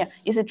 Yeah,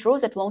 is it true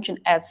that launching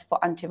ads for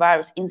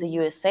antivirus in the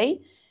USA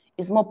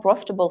is more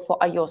profitable for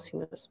iOS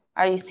users?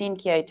 I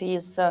think, yeah, it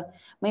is,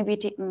 maybe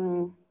it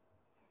can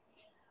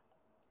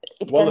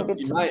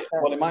be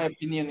true. In my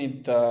opinion,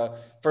 it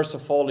first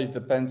of all, it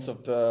depends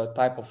of the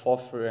type of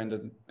offer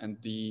and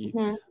the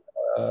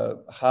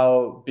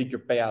how big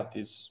your payout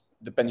is,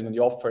 depending on the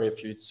offer,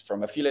 if it's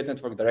from affiliate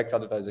network, direct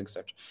advertising,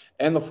 etc.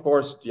 And of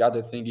course, the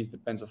other thing is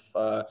depends of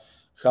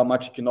how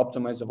much you can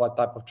optimize and what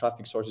type of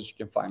traffic sources you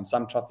can find.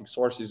 Some traffic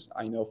sources,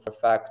 I know for a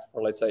fact,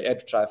 for let's say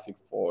edge traffic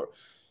for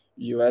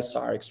US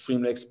are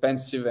extremely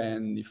expensive,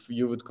 and if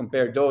you would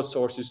compare those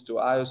sources to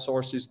iOS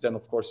sources, then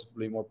of course it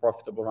will be more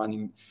profitable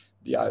running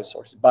the iOS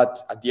sources.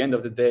 But at the end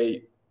of the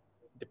day,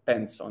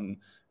 depends on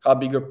how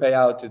big your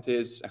payout it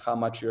is, and how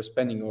much you're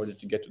spending in order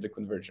to get to the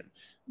conversion.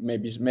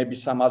 Maybe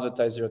some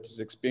advertiser that is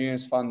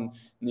experienced fund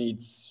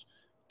needs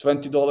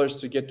 $20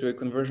 to get to a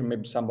conversion.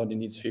 Maybe somebody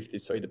needs 50.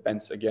 So it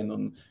depends again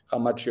on how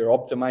much you're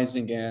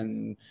optimizing,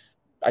 and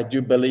I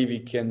do believe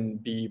it can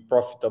be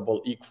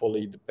profitable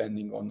equally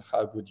depending on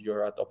how good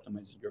you're at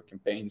optimizing your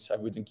campaigns. I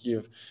wouldn't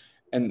give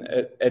an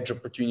edge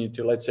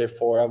opportunity, let's say,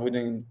 I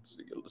wouldn't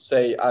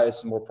say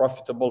it's more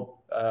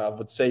profitable. I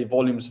would say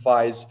volumes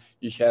wise,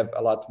 you have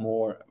a lot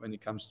more when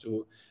it comes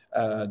to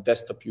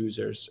desktop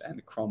users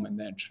and Chrome and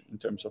Edge in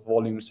terms of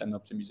volumes and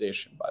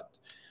optimization. But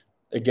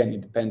again, it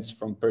depends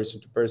from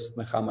person to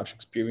person how much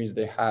experience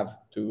they have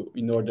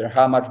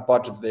how much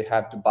budgets they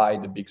have to buy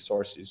the big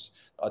sources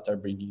that are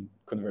bringing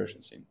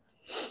conversions in.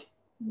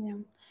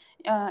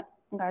 Yeah,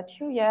 got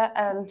you. Yeah,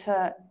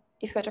 and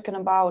if we're talking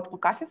about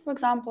McAfee, for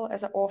example,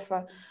 as an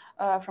offer,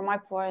 from my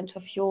point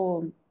of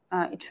view,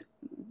 it's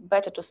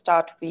better to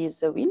start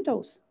with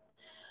Windows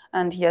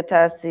and here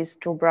test these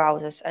two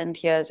browsers.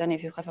 And yes, and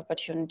if you have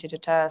opportunity to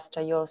test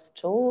iOS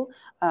too,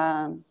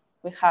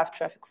 we have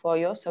traffic for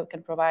you, so we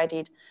can provide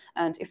it.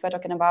 And if we're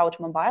talking about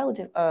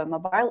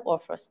mobile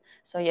offers,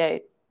 so yeah,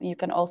 you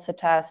can also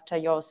test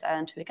iOS,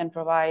 and we can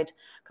provide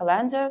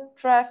calendar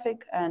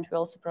traffic, and we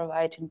also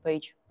provide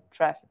in-page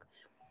traffic.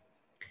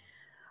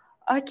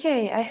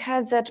 Okay, I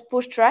heard that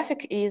push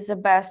traffic is the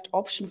best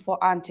option for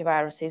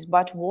antiviruses,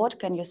 but what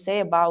can you say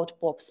about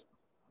POPs?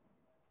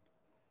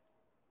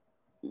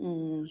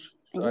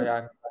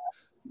 Yeah,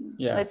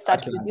 let's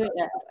start with you,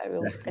 and I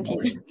will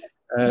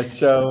continue.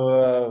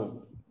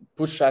 So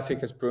push traffic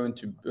has proven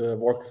to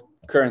work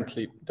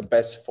currently the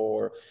best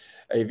for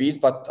AVs,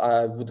 but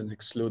I wouldn't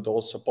exclude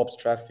also POPs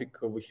traffic.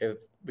 We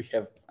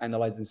have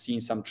analyzed and seen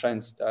some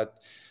trends that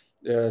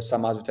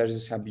some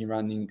advertisers have been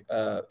running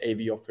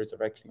AV offers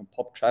directly on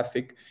POP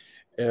traffic.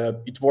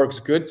 It works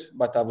good,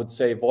 but I would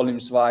say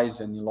volumes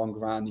wise and in long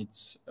run,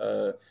 it's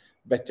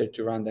better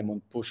to run them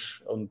on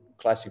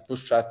classic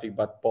push traffic,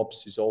 but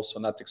POPs is also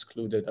not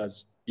excluded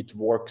as it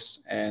works.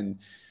 And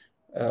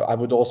I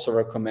would also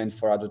recommend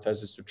for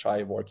advertisers to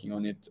try working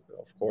on it,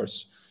 of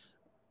course,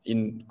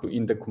 in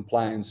the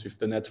compliance with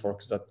the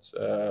networks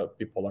that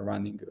people are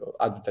running,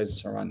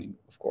 advertisers are running,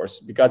 of course,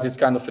 because it's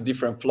kind of a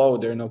different flow.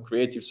 There are no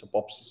creatives, so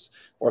POPs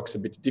works a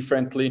bit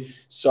differently.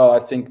 So I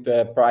think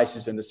the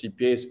prices and the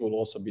CPAs will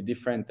also be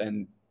different,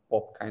 and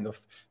POP kind of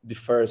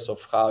differs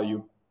of how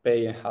you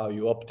pay and how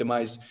you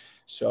optimize.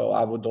 So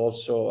I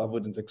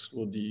wouldn't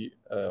exclude the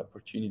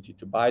opportunity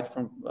to buy it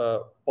from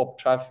POP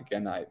traffic,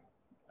 and I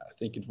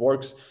think it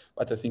works,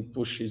 but I think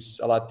push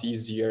is a lot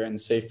easier and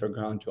safer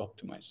ground to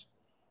optimize.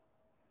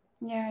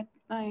 Yeah,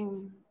 I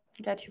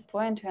get your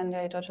point, and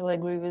I totally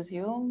agree with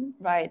you,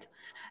 right,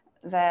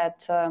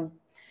 that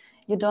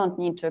you don't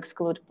need to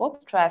exclude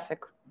POP traffic,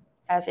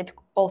 as it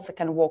also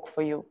can work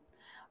for you.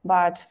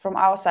 But from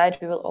our side,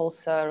 we will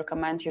also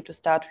recommend you to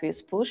start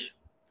with push,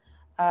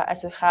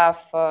 as we have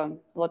a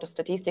lot of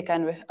statistics,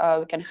 and we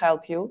can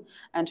help you,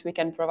 and we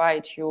can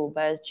provide you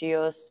best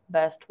GEOs,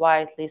 best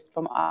whitelist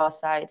from our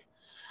side.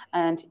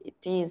 And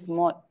it is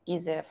more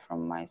easier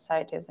from my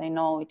side, as I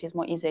know, it is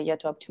more easier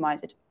to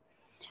optimize it.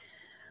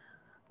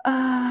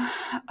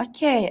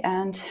 Okay,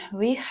 and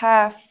we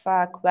have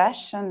a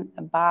question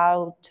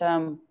about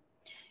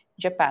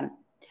Japan.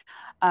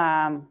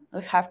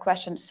 We have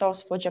question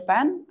source for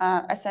Japan.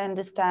 As I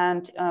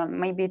understand,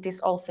 maybe it is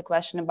also a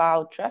question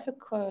about traffic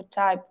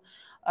type.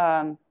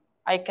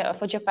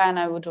 For Japan,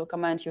 I would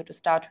recommend you to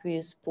start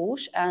with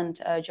push, and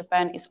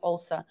Japan is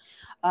also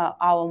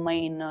our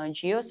main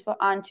GEOs for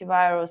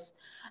antivirus,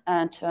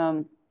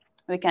 and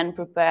we can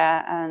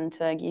prepare and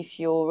give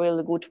you a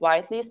really good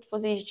whitelist for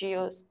these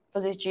GEOs.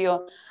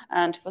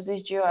 And for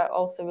this GEO, I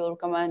also will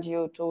recommend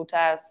you to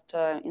test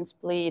in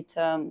split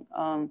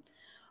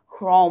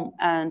Chrome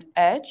and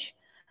Edge.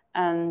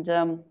 And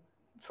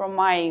from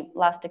my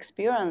last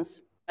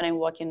experience when I'm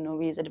working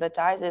with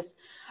advertisers,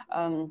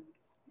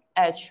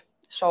 Edge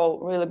show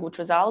really good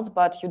results,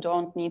 but you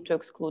don't need to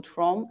exclude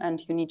Chrome,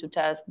 and you need to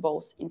test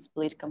both in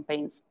split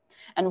campaigns.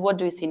 And what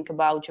do you think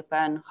about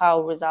Japan?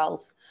 How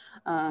results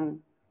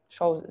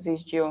show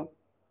this GEO?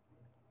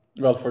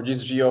 Well, for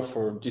this GEO,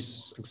 for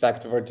this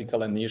exact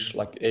vertical and niche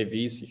like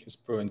AVs, it has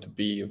proven to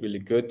be really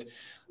good.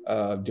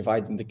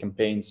 Dividing the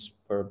campaigns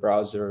per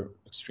browser,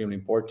 extremely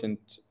important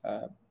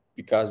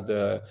because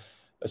the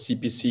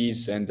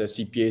CPCs and the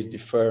CPAs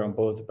differ on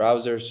both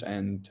browsers,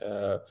 and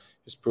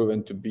it's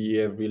proven to be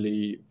a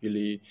really,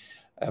 really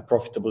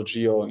profitable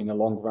GEO in the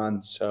long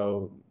run.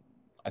 So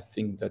I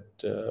think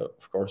that,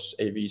 of course,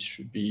 AVs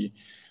should be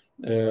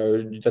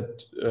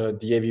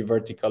the AV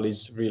vertical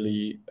is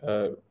really,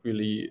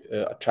 really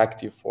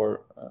attractive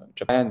for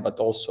Japan, but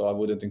also I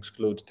wouldn't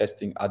exclude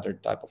testing other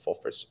type of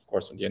offers, of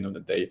course, at the end of the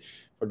day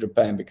for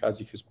Japan,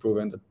 because it has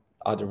proven that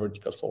other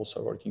verticals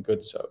also are working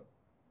good. So.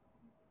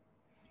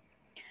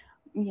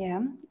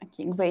 Yeah,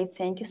 okay, great.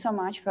 Thank you so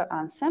much for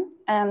answer.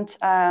 And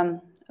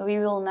we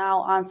will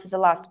now answer the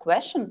last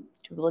question,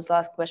 the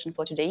last question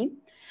for today.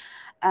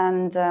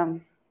 And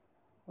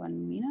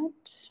 1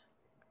 minute.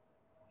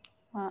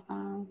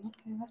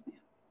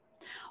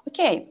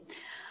 Okay,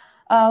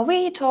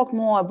 we talk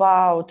more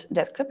about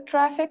desktop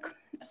traffic,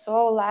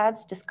 so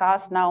let's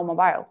discuss now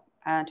mobile.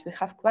 And we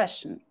have a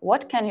question.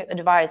 What can you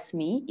advise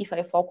me if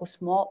I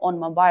focus more on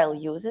mobile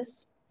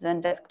users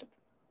than desktop?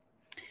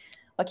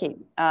 Okay,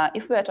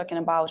 if we are talking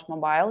about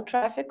mobile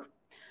traffic,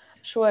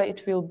 sure,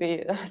 it will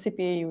be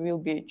CPA will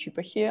be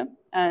cheaper here,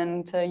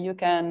 and you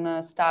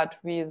can start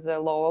with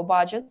lower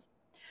budgets.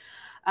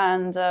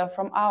 And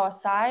from our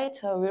side,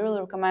 we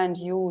really recommend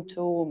you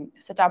to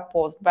set up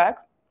postback.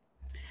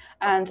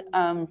 And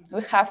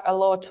we have a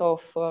lot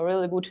of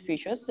really good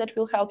features that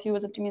will help you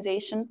with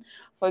optimization.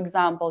 For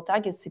example,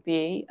 target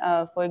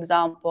CPA, for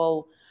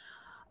example,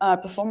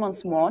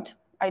 performance mode.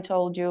 I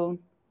told you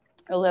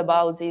earlier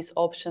about this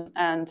option.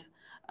 And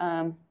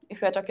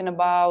if we are talking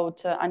about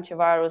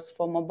antivirus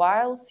for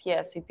mobiles,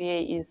 yes,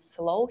 CPA is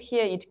low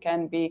here. It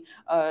can be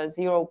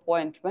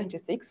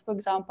 0.26, for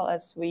example,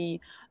 as we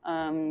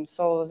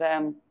saw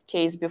the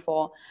case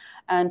before.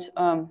 And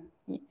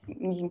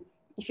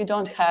if you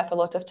don't have a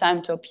lot of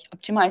time to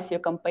optimize your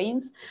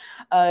campaigns,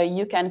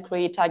 you can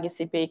create target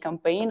CPA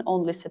campaign,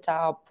 only set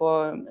up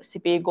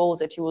CPA goals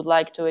that you would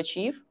like to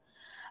achieve.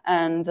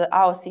 And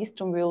our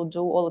system will do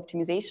all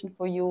optimization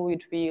for you.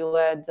 It will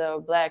add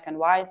black and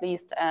white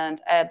list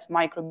and add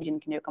micro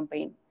bidding in your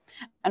campaign.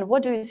 And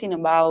what do you think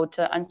about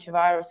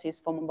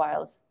antiviruses for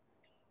mobiles?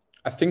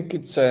 I think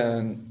it's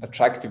an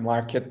attractive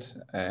market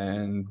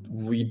and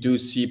we do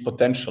see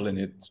potential in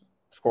it,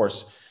 of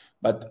course.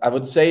 But I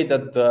would say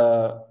that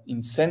the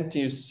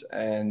incentives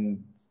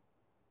and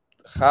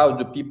how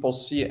do people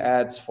see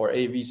ads for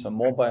AVs on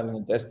mobile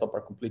and desktop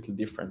are completely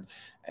different.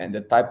 And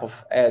the type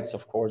of ads,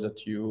 of course,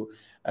 that you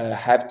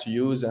have to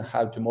use and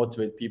how to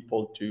motivate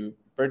people to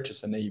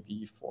purchase an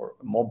AV for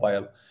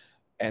mobile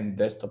and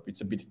desktop,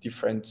 it's a bit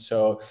different.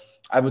 So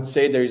I would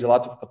say there is a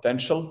lot of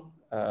potential.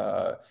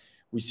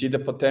 We see the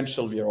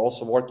potential. We are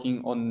also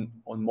working on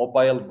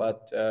mobile,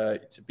 but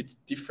it's a bit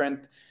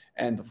different.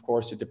 And of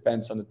course, it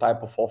depends on the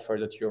type of offer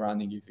that you're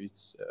running, if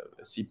it's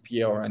a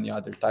CPA or any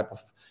other type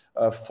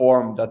of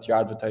form that your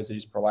advertiser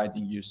is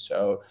providing you.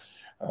 So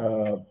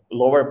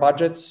lower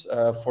budgets,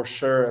 for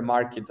sure, a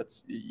market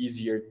that's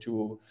easier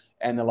to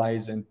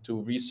analyze and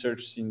to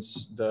research,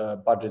 since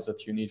the budgets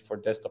that you need for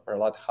desktop are a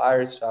lot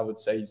higher. So I would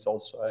say it's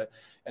also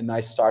a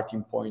nice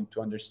starting point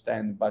to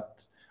understand.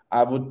 But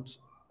I would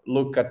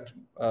look at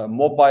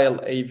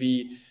mobile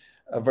AV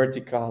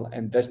vertical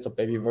and desktop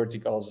AV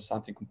verticals as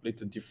something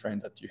completely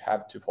different, that you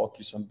have to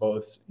focus on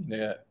both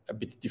in a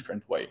bit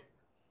different way.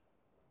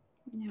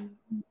 Yeah,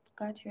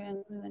 got you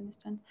and really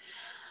understand.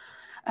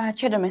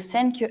 Chedome,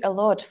 thank you a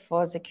lot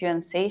for the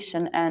Q&A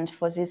session and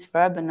for this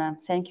webinar.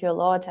 Thank you a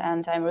lot,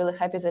 and I'm really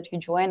happy that you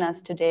joined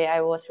us today.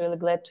 I was really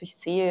glad to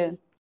see you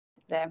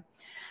there.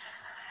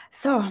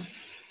 So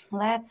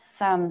let's,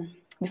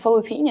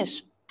 before we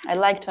finish, I'd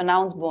like to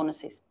announce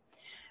bonuses.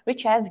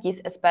 RichAds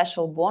gives a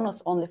special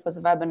bonus only for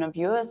the webinar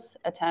viewers,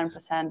 a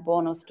 10%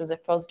 bonus to the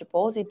first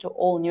deposit to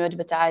all new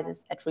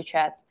advertisers at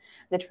RichAds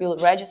that will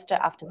register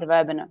after the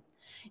webinar.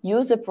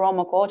 Use the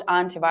promo code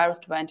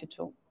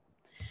antivirus22.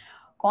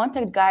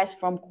 Contact guys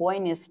from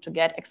Coinis to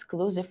get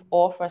exclusive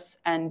offers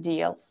and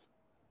deals.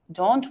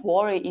 Don't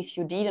worry if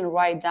you didn't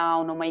write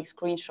down or make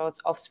screenshots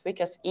of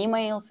speakers'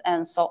 emails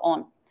and so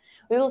on.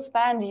 We will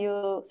send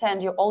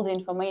you all the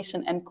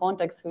information and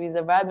contacts with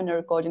the webinar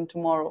recording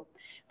tomorrow.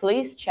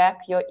 Please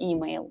check your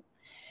email.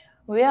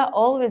 We are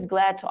always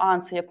glad to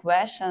answer your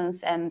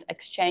questions and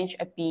exchange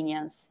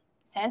opinions.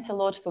 Thanks a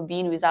lot for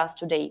being with us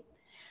today.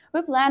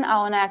 We plan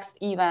our next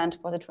event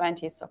for the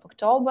 20th of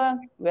October.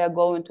 We are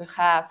going to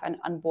have an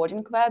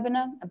onboarding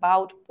webinar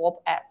about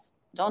pop ads.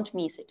 Don't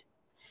miss it.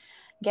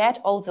 Get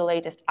all the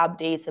latest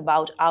updates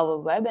about our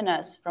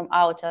webinars from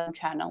our Telegram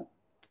channel.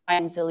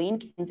 Find the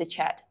link in the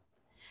chat.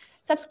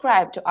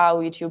 Subscribe to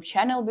our YouTube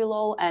channel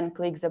below and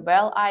click the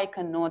bell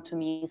icon not to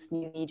miss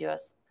new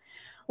videos.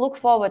 Look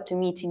forward to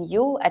meeting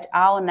you at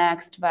our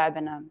next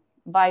webinar.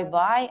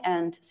 Bye-bye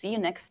and see you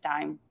next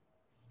time.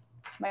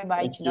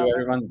 Bye-bye. Thank you,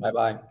 everyone.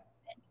 Bye-bye.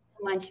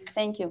 Thank you so much.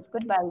 Thank you.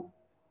 Goodbye.